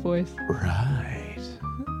Kronk voice. Right.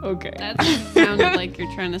 Okay. That sounded like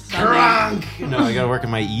you're trying to sell me. No, I gotta work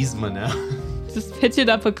on my Yzma now. Just pitch it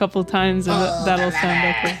up a couple times and that'll sound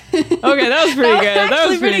okay. Okay, that was pretty good. That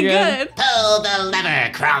was pretty good. Pull the lever,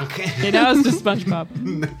 Kronk. Okay, now it's just SpongeBob.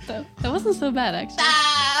 That wasn't so bad, actually.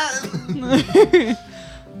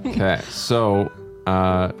 Okay, so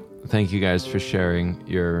thank you guys for sharing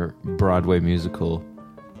your Broadway musical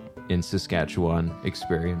in Saskatchewan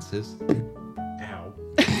experiences. Ow.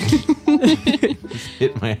 Just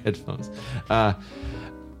hit my headphones.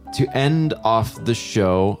 To end off the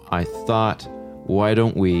show, I thought, why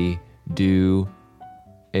don't we do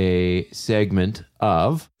a segment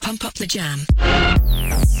of Pump Up the Jam.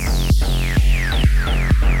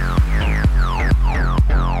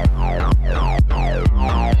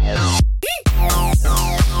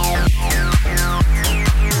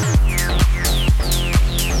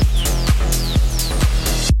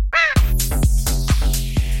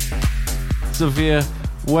 Sophia,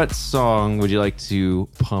 what song would you like to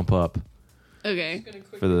pump up Okay.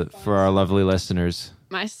 for our lovely listeners?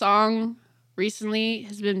 My song recently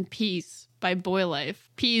has been Peas by Boy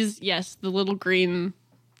Life. Peas, yes, the little green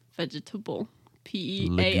vegetable. Peas.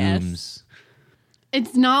 Legumes.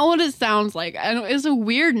 It's not what it sounds like. I know it's a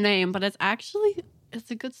weird name, but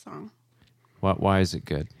it's a good song. Why is it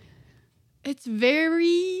good? It's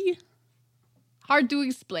very hard to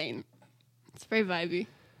explain. It's very vibey.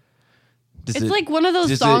 It's like one of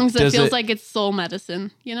those songs that feels like it's soul medicine,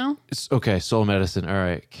 you know? Okay, soul medicine. All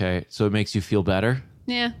right, okay. So it makes you feel better?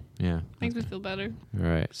 Yeah. Yeah. Makes me feel better. All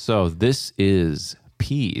right. So this is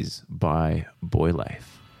Peas by Boy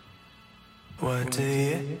Life. What do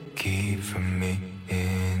you keep from me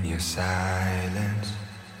in your silence?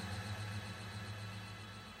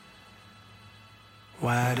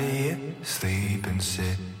 Why do you sleep in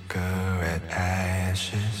cigarette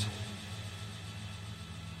ashes?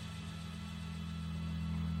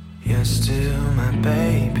 You're still my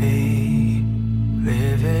baby,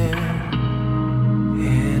 living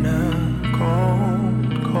in a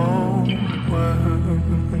cold, cold world.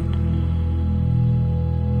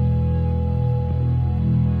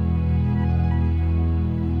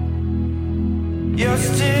 You're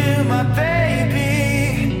still my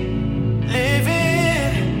baby,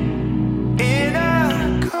 living in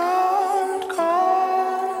a cold,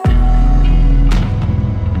 cold.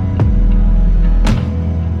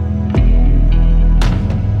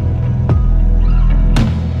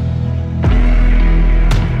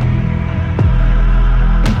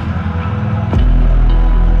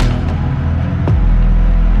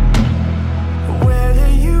 Where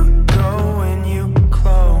do you go when you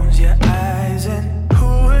close your eyes? And who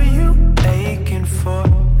are you aching for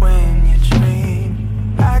when you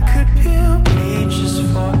dream? I could peel peaches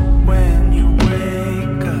for when you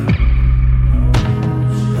wake up.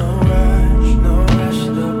 No rush,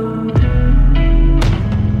 look.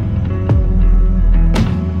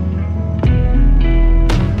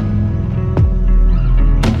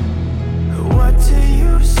 What do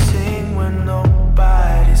you sing when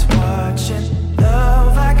nobody's watching?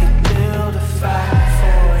 Love, I could build a fire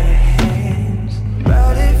for your hands.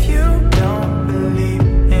 But if you don't believe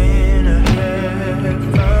in a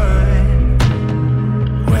heaven,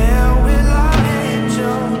 where will our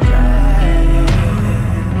angel crash?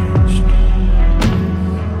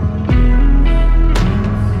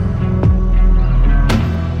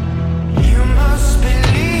 You must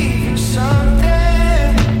believe in something.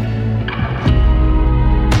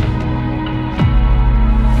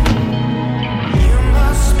 You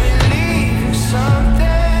must believe in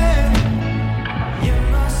something. You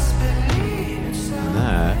must believe in something.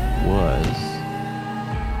 That was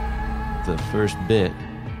the first bit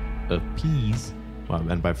of Peas. Well,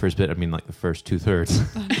 and by first bit, I mean like the first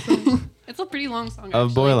 2/3 It's a pretty long song, of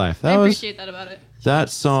actually. Boy Life. I appreciate that about it. That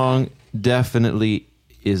song definitely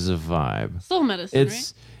is a vibe. Soul medicine,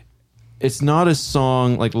 right? It's not a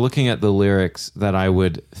song, like looking at the lyrics, that I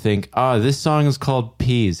would think, this song is called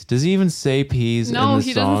Peas. Does he even say peas in No, the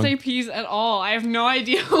he song? doesn't say peas at all. I have no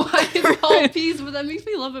idea why it's called peas, but that makes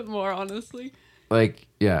me love it more, honestly. Like,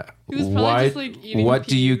 yeah. He was probably just, like, eating what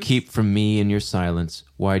do you peas. keep from me in your silence?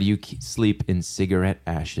 Why do you sleep in cigarette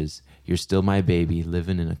ashes? You're still my baby,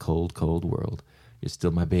 living in a cold, cold world. You're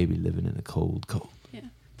still my baby, living in a cold, cold. Yeah.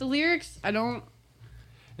 The lyrics, I don't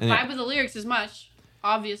And vibe with the lyrics as much,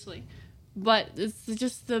 obviously. But it's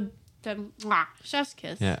just the chef's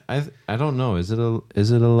kiss. yeah, I don't know. Is it a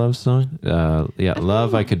love song? Yeah,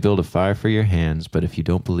 love. I could build a fire for your hands, but if you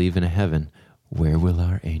don't believe in a heaven, where will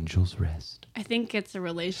our angels rest? I think it's a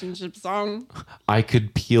relationship song. I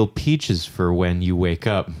could peel peaches for when you wake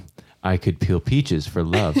up. I could peel peaches for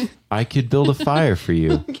love. I could build a fire for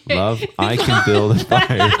you, love. I can build a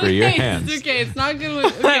fire for your hands. Okay, it's not good.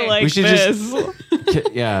 With, okay. I like We should this.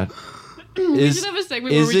 Yeah. We should have a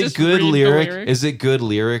segment where Is we it just good read the lyric? lyrics. Is it good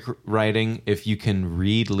lyric writing if you can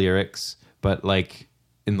read lyrics, but like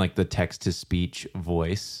in like the text-to-speech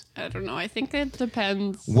voice. I don't know. I think it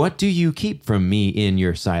depends. What do you keep from me in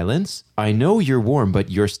your silence? I know you're warm, but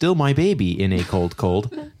you're still my baby in a cold,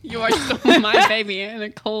 cold. You are still my baby in a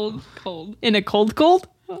cold, cold. In a cold, cold?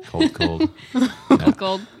 Cold, cold. Cold,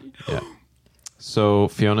 cold. Yeah. So,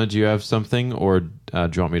 Fiona, do you have something, or do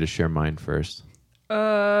you want me to share mine first?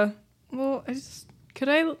 Well, I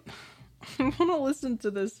want to listen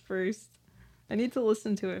to this first. I need to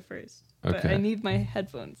listen to it first. But Okay. I need my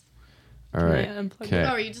headphones. All right. Can I unplug Okay. Oh,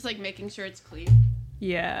 are you just like making sure it's clean?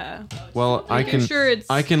 Yeah. Well, I Making can sure it's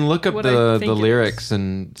I can look up what I the think it lyrics is.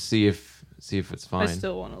 and see if it's fine. I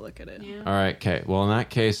still want to look at it. Yeah. All right. Okay. Well, in that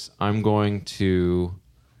case, I'm going to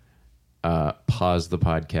pause the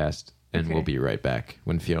podcast, and Okay. we'll be right back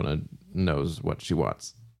when Fiona knows what she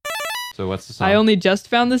wants. So, what's the song? I only just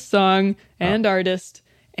found this song and artist,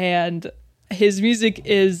 and his music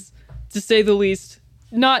is, to say the least,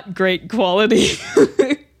 not great quality.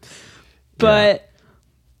 But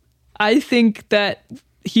I think that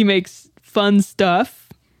he makes fun stuff.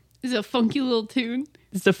 It's a funky little tune.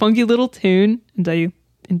 It's a funky little tune, and I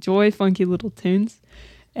enjoy funky little tunes.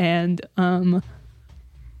 And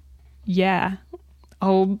yeah,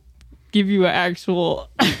 I'll give you an actual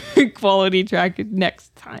quality track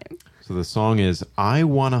next time. So the song is "I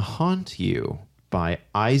Wanna Haunt You" by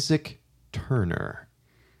Isaac Turner.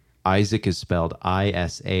 Isaac is spelled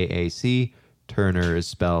Isaac. Turner is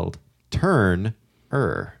spelled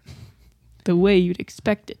Turn-er. The way you'd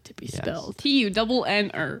expect it to be Yes. spelled.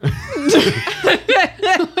 T-U-N-N-er.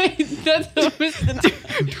 Wait, that's what was the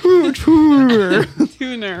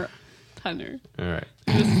tuner. Tunner. All right.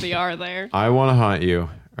 Just the R there. I Wanna Haunt You.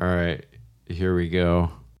 All right. Here we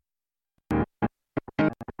go.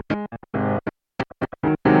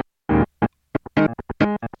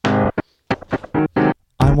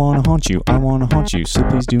 I wanna haunt you, so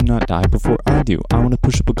please do not die before I do. I wanna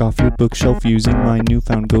push a book off your bookshelf using my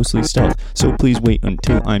newfound ghostly stealth. So please wait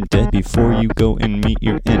until I'm dead before you go and meet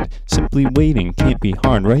your end. Simply waiting can't be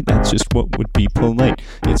hard, right? That's just what would be polite.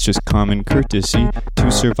 It's just common courtesy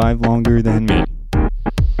to survive longer than me.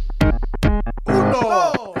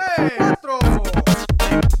 Uno, cuatro.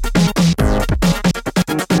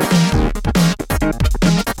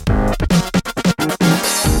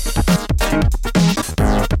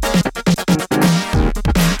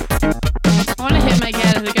 I want to hit my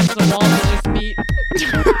cat against the wall with this beat.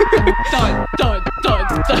 Dun, dun, dun,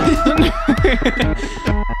 dun.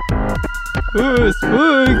 Ooh,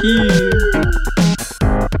 spooky!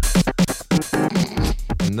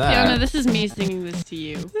 And Fiona, that, this is me singing this to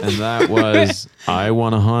you. and that was "I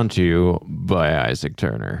Wanna Haunt You" by Isaac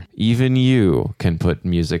Turner. Even you can put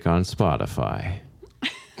music on Spotify.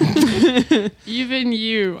 Even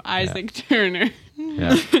you, Isaac Turner.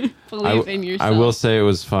 Yeah. Believe in yourself. I will say it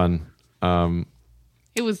was fun.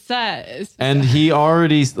 It was sad. And he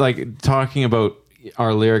already, like, talking about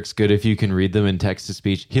our lyrics good if you can read them in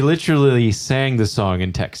text-to-speech. He literally sang the song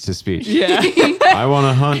in text-to-speech. Yeah. I want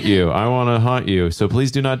to hunt you. I want to haunt you. So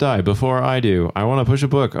please do not die before I do. I want to push a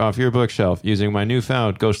book off your bookshelf using my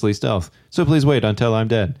newfound ghostly stealth. So please wait until I'm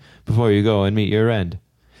dead before you go and meet your end.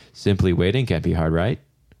 Simply waiting can't be hard, right?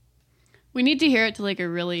 We need to hear it to like a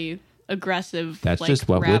really aggressive. That's like, just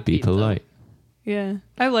what rap would be beat, though. polite. Yeah.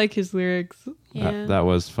 I like his lyrics. Yeah. That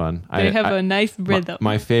was fun. They have a nice rhythm.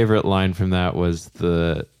 My favorite line from that was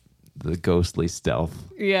the ghostly stealth.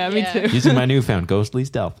 Yeah, me Yeah. too. Using my newfound ghostly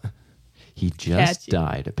stealth. He just Catchy.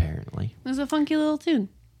 died, apparently. It was a funky little tune.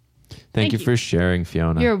 Thank you you. for sharing,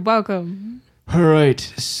 Fiona. You're welcome. All right.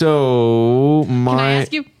 So my Can I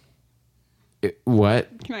ask you? What?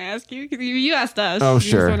 Can I ask you? 'Cause you asked us. Oh, You just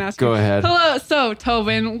sure. wanna ask Go me. ahead. Hello. So,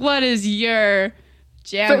 Tobin, what is your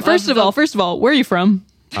jam? First of all, where are you from?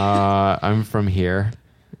 I'm from here.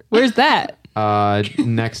 Where's that?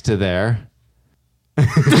 Next to there.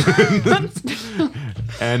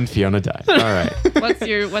 And Fiona died. All right.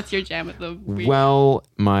 what's your jam at the week? Well,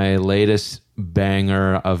 my latest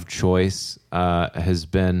banger of choice has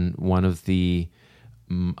been one of the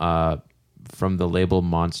from the label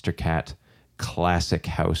Monster Cat classic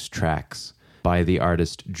house tracks by the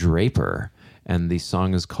artist Draper, and the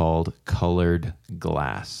song is called Colored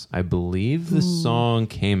Glass. I believe the song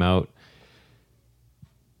came out,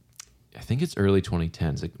 I think it's early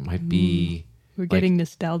 2010s. It might be We're getting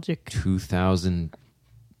nostalgic.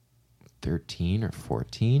 2013 or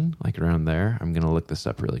 14, like around there. I'm going to look this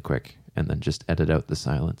up really quick and then just edit out the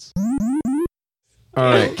silence. All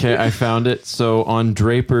right, okay, I found it. So on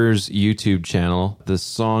Draper's YouTube channel, the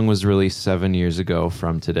song was released 7 years ago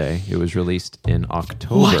from today. It was released in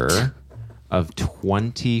October of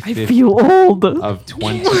 2015. I feel old. Of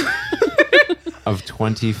 20. of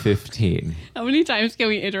 2015. How many times can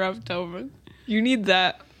we interrupt Tobin? You need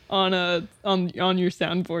that on your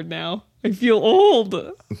soundboard now. I feel old.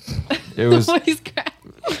 It was. Voice crack.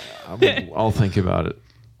 I'll think about it.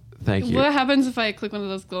 Thank you. What happens if I click one of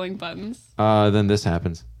those glowing buttons? Then this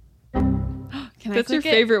happens. Can I That's your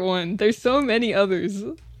click it? favorite one. There's so many others.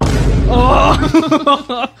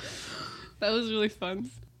 Oh! That was really fun.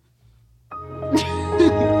 I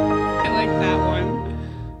like that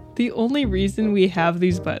one. The only reason we have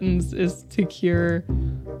these buttons is to cure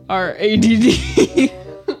our ADD.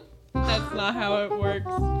 That's not how it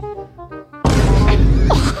works.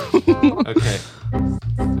 Okay.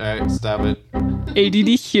 All right, stop it.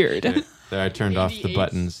 ADD cured. Okay. There, I turned off the ADHD.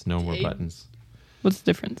 buttons. No more buttons. What's the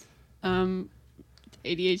difference?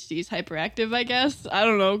 ADHD is hyperactive, I guess. I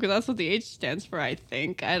don't know, because that's what the H stands for, I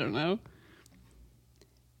think. I don't know.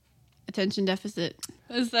 Attention deficit.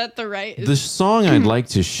 Is that the right? The song I'd like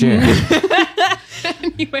to share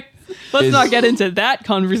Anyway. Let's not get into that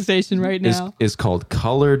conversation right now. is called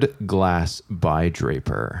Colored Glass by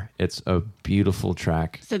Draper. It's a beautiful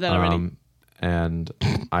track. Said that already. And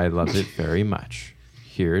I love it very much.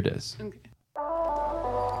 Here it is. Okay.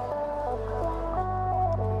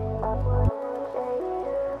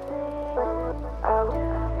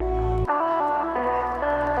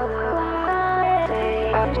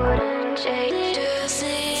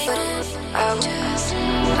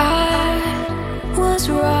 I was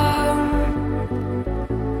wrong.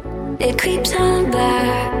 It creeps on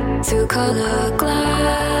back through color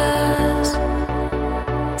glass.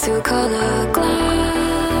 Through color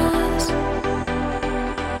glass.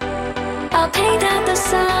 I'll paint out the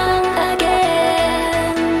sun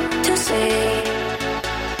again to say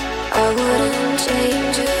I wouldn't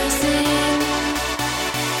change a thing.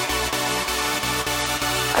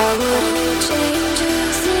 I wouldn't change a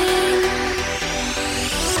thing.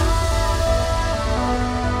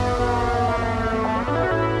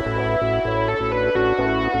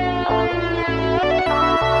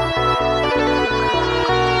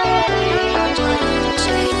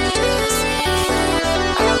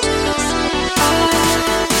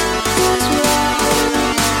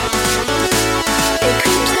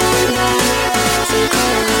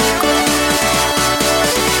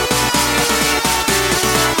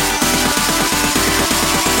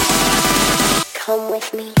 Come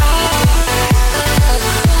with me.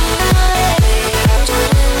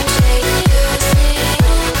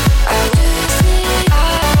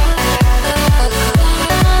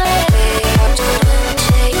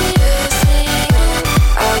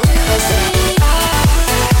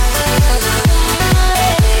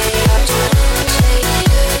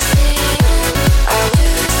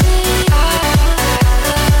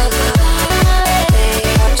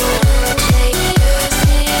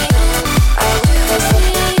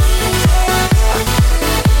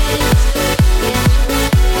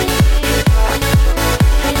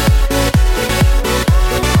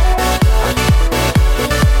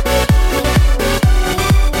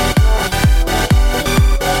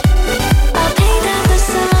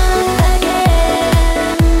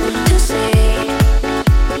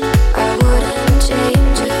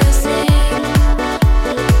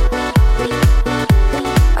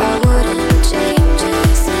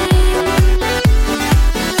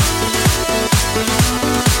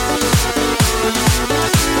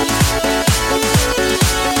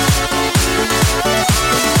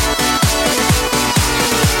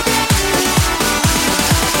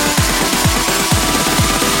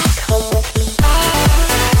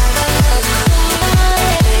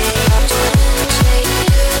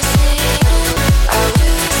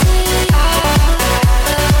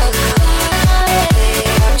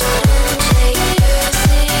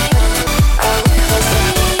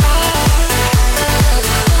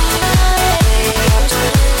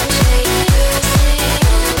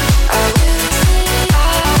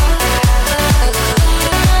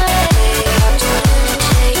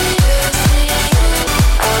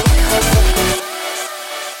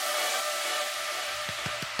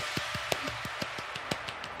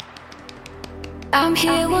 I'm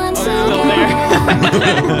here once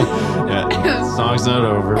Yeah, song's not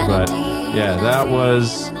over, but yeah, that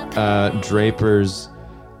was Draper's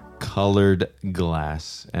Colored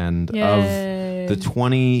Glass. And Yay.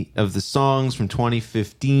 of the songs from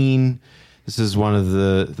 2015, this is one of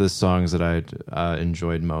the songs that I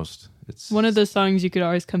enjoyed most. It's One of those songs you could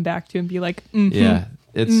always come back to and be like, yeah,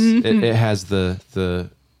 it has the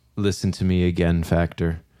listen to me again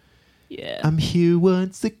factor. yeah. I'm here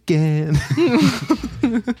once again.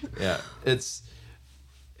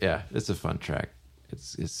 It's a fun track.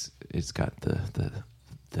 It's got the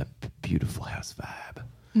beautiful house vibe.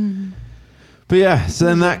 But yeah, so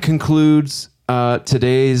then that concludes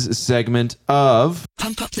today's segment of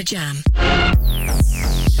Pump Up the Jam.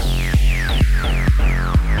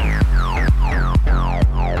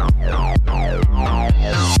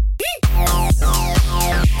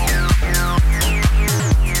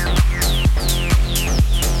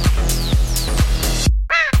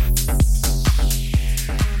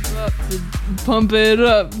 Pump it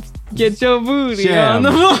up. Get your booty Jam. on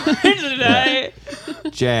the floor tonight.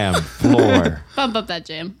 Jam Floor. Pump up that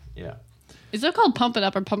jam. Yeah. Is it called Pump It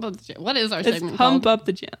Up or Pump Up the Jam? What is our It's segment Pump called? Up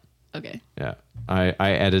the Jam. Okay. Yeah. I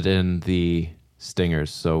edit in the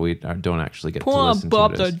stingers, so we don't actually get to listen Pump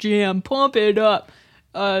up to the it. jam. Pump it up.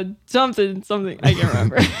 Something. I can't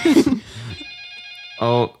remember.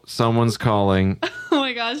 Oh, someone's calling. Oh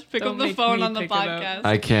my gosh, pick Don't up the make phone me on the pick it up. podcast.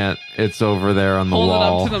 I can't. It's over there on the Hold wall.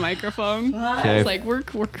 it up to the microphone. Okay. It's like we're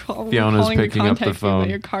calling. Fiona's calling to picking up the contact you phone. about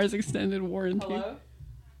your car's extended warranty. Hello?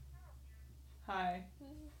 Hi.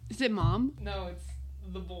 Is it mom? No, it's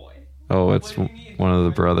the boy. Oh, it's What do you need? one of the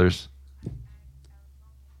brothers.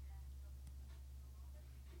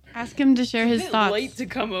 Ask him to share his Is it thoughts. late to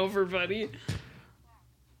come over, buddy?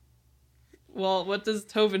 Well, what does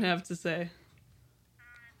Tobin have to say?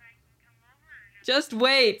 Just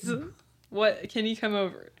wait. What? Can he come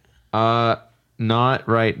over? Not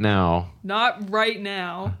right now. Not right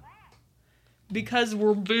now. Because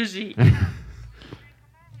we're busy.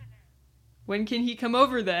 When can he come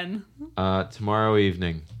over then? Tomorrow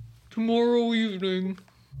evening. Tomorrow evening.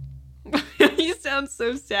 He sounds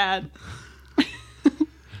so sad.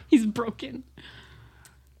 He's broken.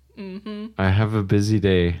 Mm-hmm. I have a busy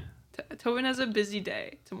day. Tobin has a busy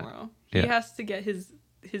day tomorrow. He Yeah. has to get his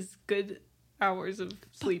good hours of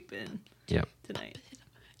sleep in Yep. tonight.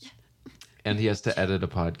 And he has to edit a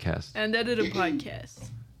podcast. And edit a podcast.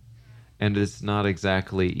 And it's not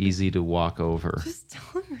exactly easy to walk over. Just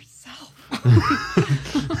tell him yourself.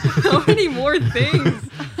 How many more things?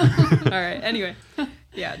 All right. Anyway,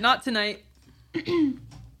 yeah, not tonight. Pump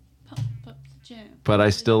up the jam. But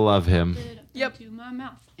I still love him. Put it up Yep. into my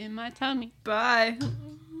mouth, in my tummy. Bye.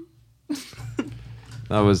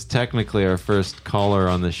 That was technically our first caller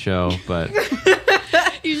on the show, but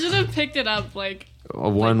You should have picked it up like. a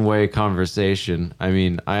one-way conversation. I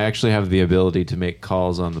mean, I actually have the ability to make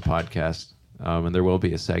calls on the podcast, and there will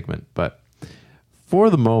be a segment. But for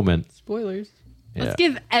the moment, Spoilers. yeah. Let's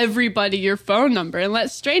give everybody your phone number and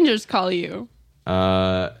let strangers call you.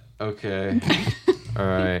 Okay. All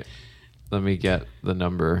right. Let me get the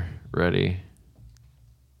number ready.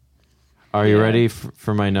 Are you Yeah. ready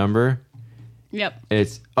for my number? Yep.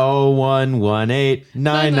 It's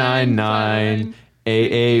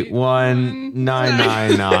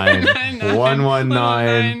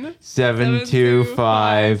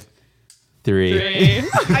 011-999-881-999-119-725-3.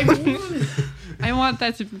 I want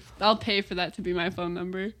that to. I'll pay for that to be my phone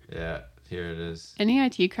number. Yeah, here it is. Any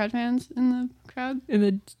IT crowd fans in the crowd? In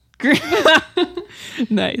the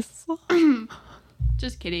nice.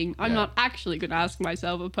 Just kidding. I'm Yeah. not actually going to ask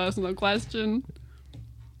myself a personal question.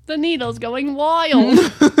 The needle's going wild.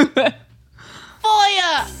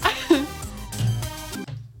 Fire!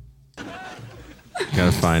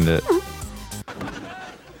 Gotta find it.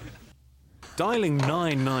 Dialing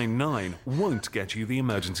 999 won't get you the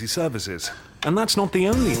emergency services. And that's not the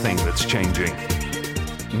only thing that's changing.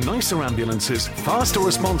 Nicer ambulances, faster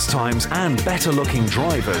response times, and better-looking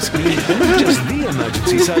drivers mean they're not just the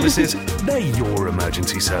emergency services, they're your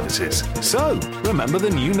emergency services. So, remember the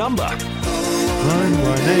new number.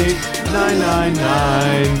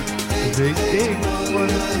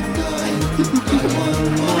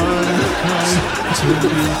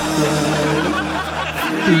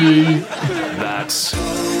 118-999-881-999-725-3. That's...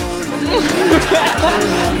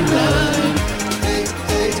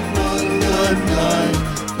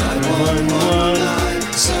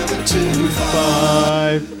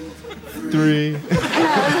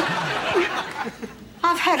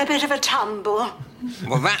 I've had a bit of a tumble.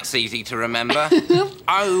 Well, that's easy to remember.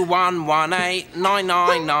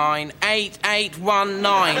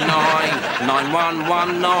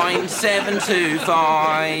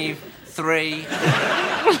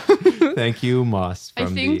 Thank you, Moss, I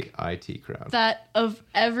from the think IT crowd. That of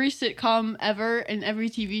every sitcom ever and every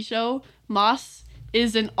TV show, Moss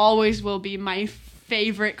is and always will be my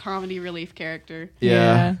favorite comedy relief character.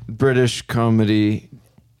 Yeah, British comedy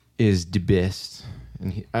is the best,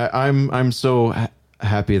 and I'm so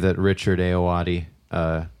happy that Richard Ayoade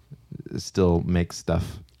still makes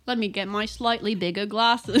stuff. Let me get my slightly bigger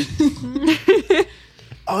glasses.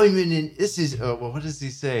 I'm in an. This is. What does he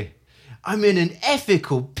say? I'm in an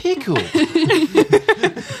ethical pickle.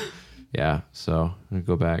 Yeah. So I'm gonna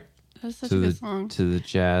go back That's such to a the good song. to the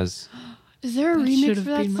jazz. Is there a That remix should've for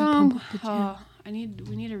that been my song? pump up the jam.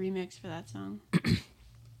 We need a remix for that song. Here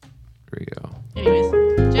we go.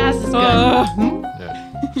 Anyways, jazz is good.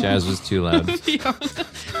 Yeah. Jazz was too loud. I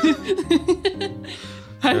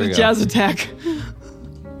had There we a go. jazz attack.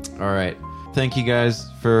 All right. Thank you guys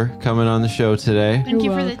for coming on the show today. Thank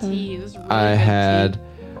you You're for the welcome. tea. It was really I good had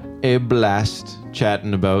tea. a blast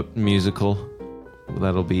chatting about musical.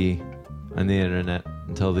 That'll be on the internet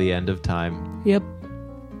until the end of time. Yep.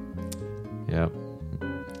 Yep.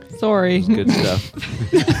 Sorry. Good stuff.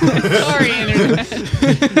 Sorry, internet.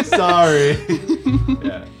 Sorry.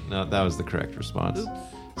 Yeah. No, that was the correct response. My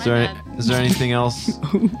Is there, bad. is there anything else?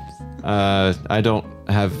 I don't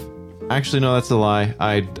have. Actually, no, that's a lie.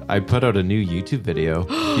 I put out a new YouTube video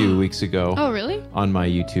a few weeks ago Oh, really? on my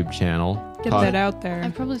YouTube channel. Get Talk- that out there.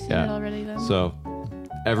 I've probably seen Yeah. it already then. So,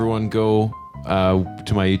 everyone go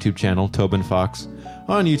to my YouTube channel, Tobin Fox,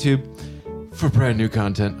 on YouTube for brand new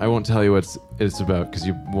content. I won't tell you what it's about because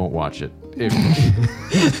you won't watch it.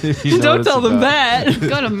 If you know what Don't it's tell them about. that.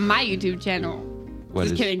 Go to my YouTube channel. What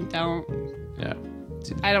Just is- kidding. Don't. Yeah.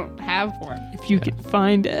 I don't have one. If you can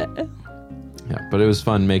find it. Yeah, but it was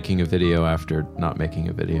fun making a video after not making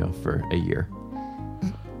a video for a year.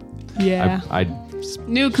 Yeah. I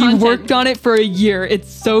New He content. worked on it for a year. It's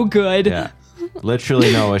so good. yeah.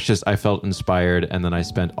 Literally, no, it's just I felt inspired and then I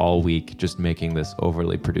spent all week just making this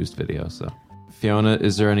overly produced video. So, Fiona,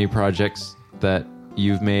 is there any projects that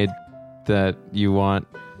you've made that you want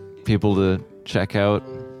people to check out?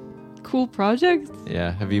 Cool project?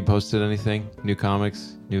 Yeah. Have you posted anything? New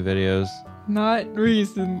comics, new videos, Not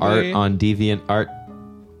recently. art on DeviantArt?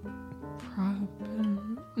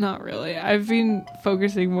 Not really. I've been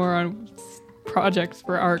focusing more on projects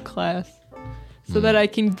for art class so that I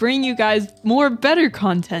can bring you guys more better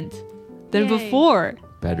content than Yay. before.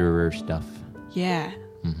 Betterer stuff. Yeah.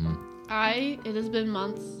 It has been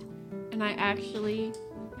months, and I actually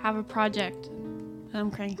have a project that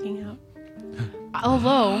I'm cranking out.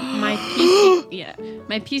 Although my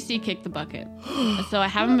PC kicked the bucket, so I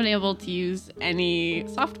haven't been able to use any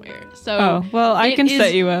software. So Oh, well, I it can is-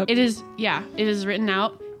 set you up. It is written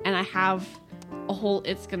out, and I have a whole.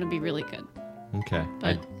 It's gonna be really good, Okay.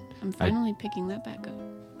 but I'm finally picking that back up.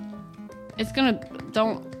 It's gonna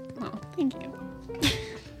thank you.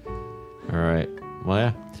 All right. Well,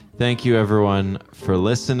 yeah. Thank you, everyone, for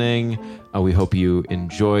listening. We hope you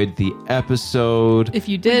enjoyed the episode. If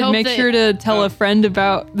you did, hope make that- sure to tell a friend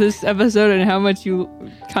about this episode and how much you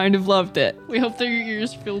kind of loved it. We hope that your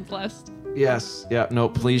ears feel blessed. Yes. Yeah. No,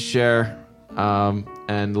 please share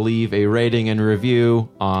and leave a rating and review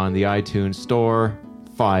on the iTunes store.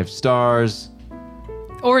 5 stars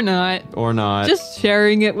Or not. or not. Just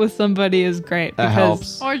sharing it with somebody is great. That because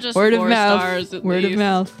helps. Or just Word of 4 mouth. stars at Word least. of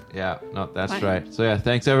mouth. Yeah. No, that's Fine. right. So, yeah,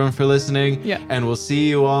 thanks, everyone, for listening. Yeah. And we'll see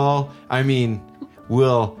you all. I mean,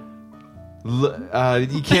 you can't We'll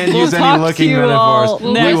use any talk to looking you metaphors. all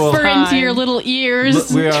We'll next whisper time. into your little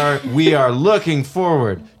ears. We are looking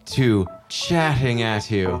forward to chatting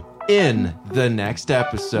at you in the next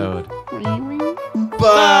episode. Bye.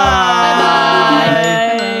 Bye.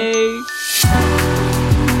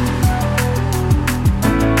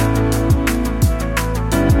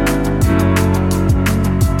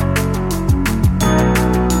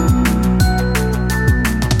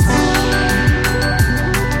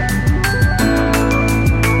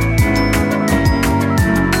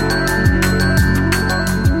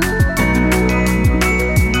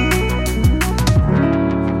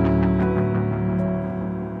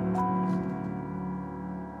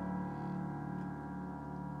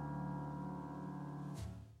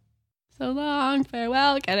 So long,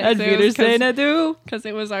 farewell. Get it? I'd better say I do. Because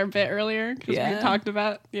it was our bit earlier. Because Yeah. we talked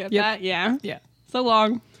about Yep. that. Yeah. Yeah. So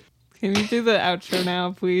long. Can you do the outro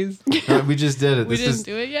now, please? We just did it. We This didn't is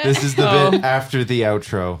do it yet? This is the Oh. bit after the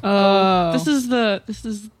outro. Oh. This is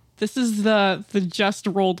the just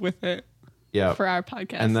rolled with it Yeah. for our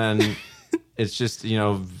podcast. And then it's just,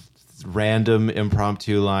 random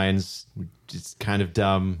impromptu lines, just kind of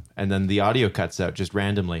dumb, and then the audio cuts out just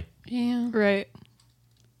randomly. yeah. Right.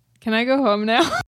 Can I go home now?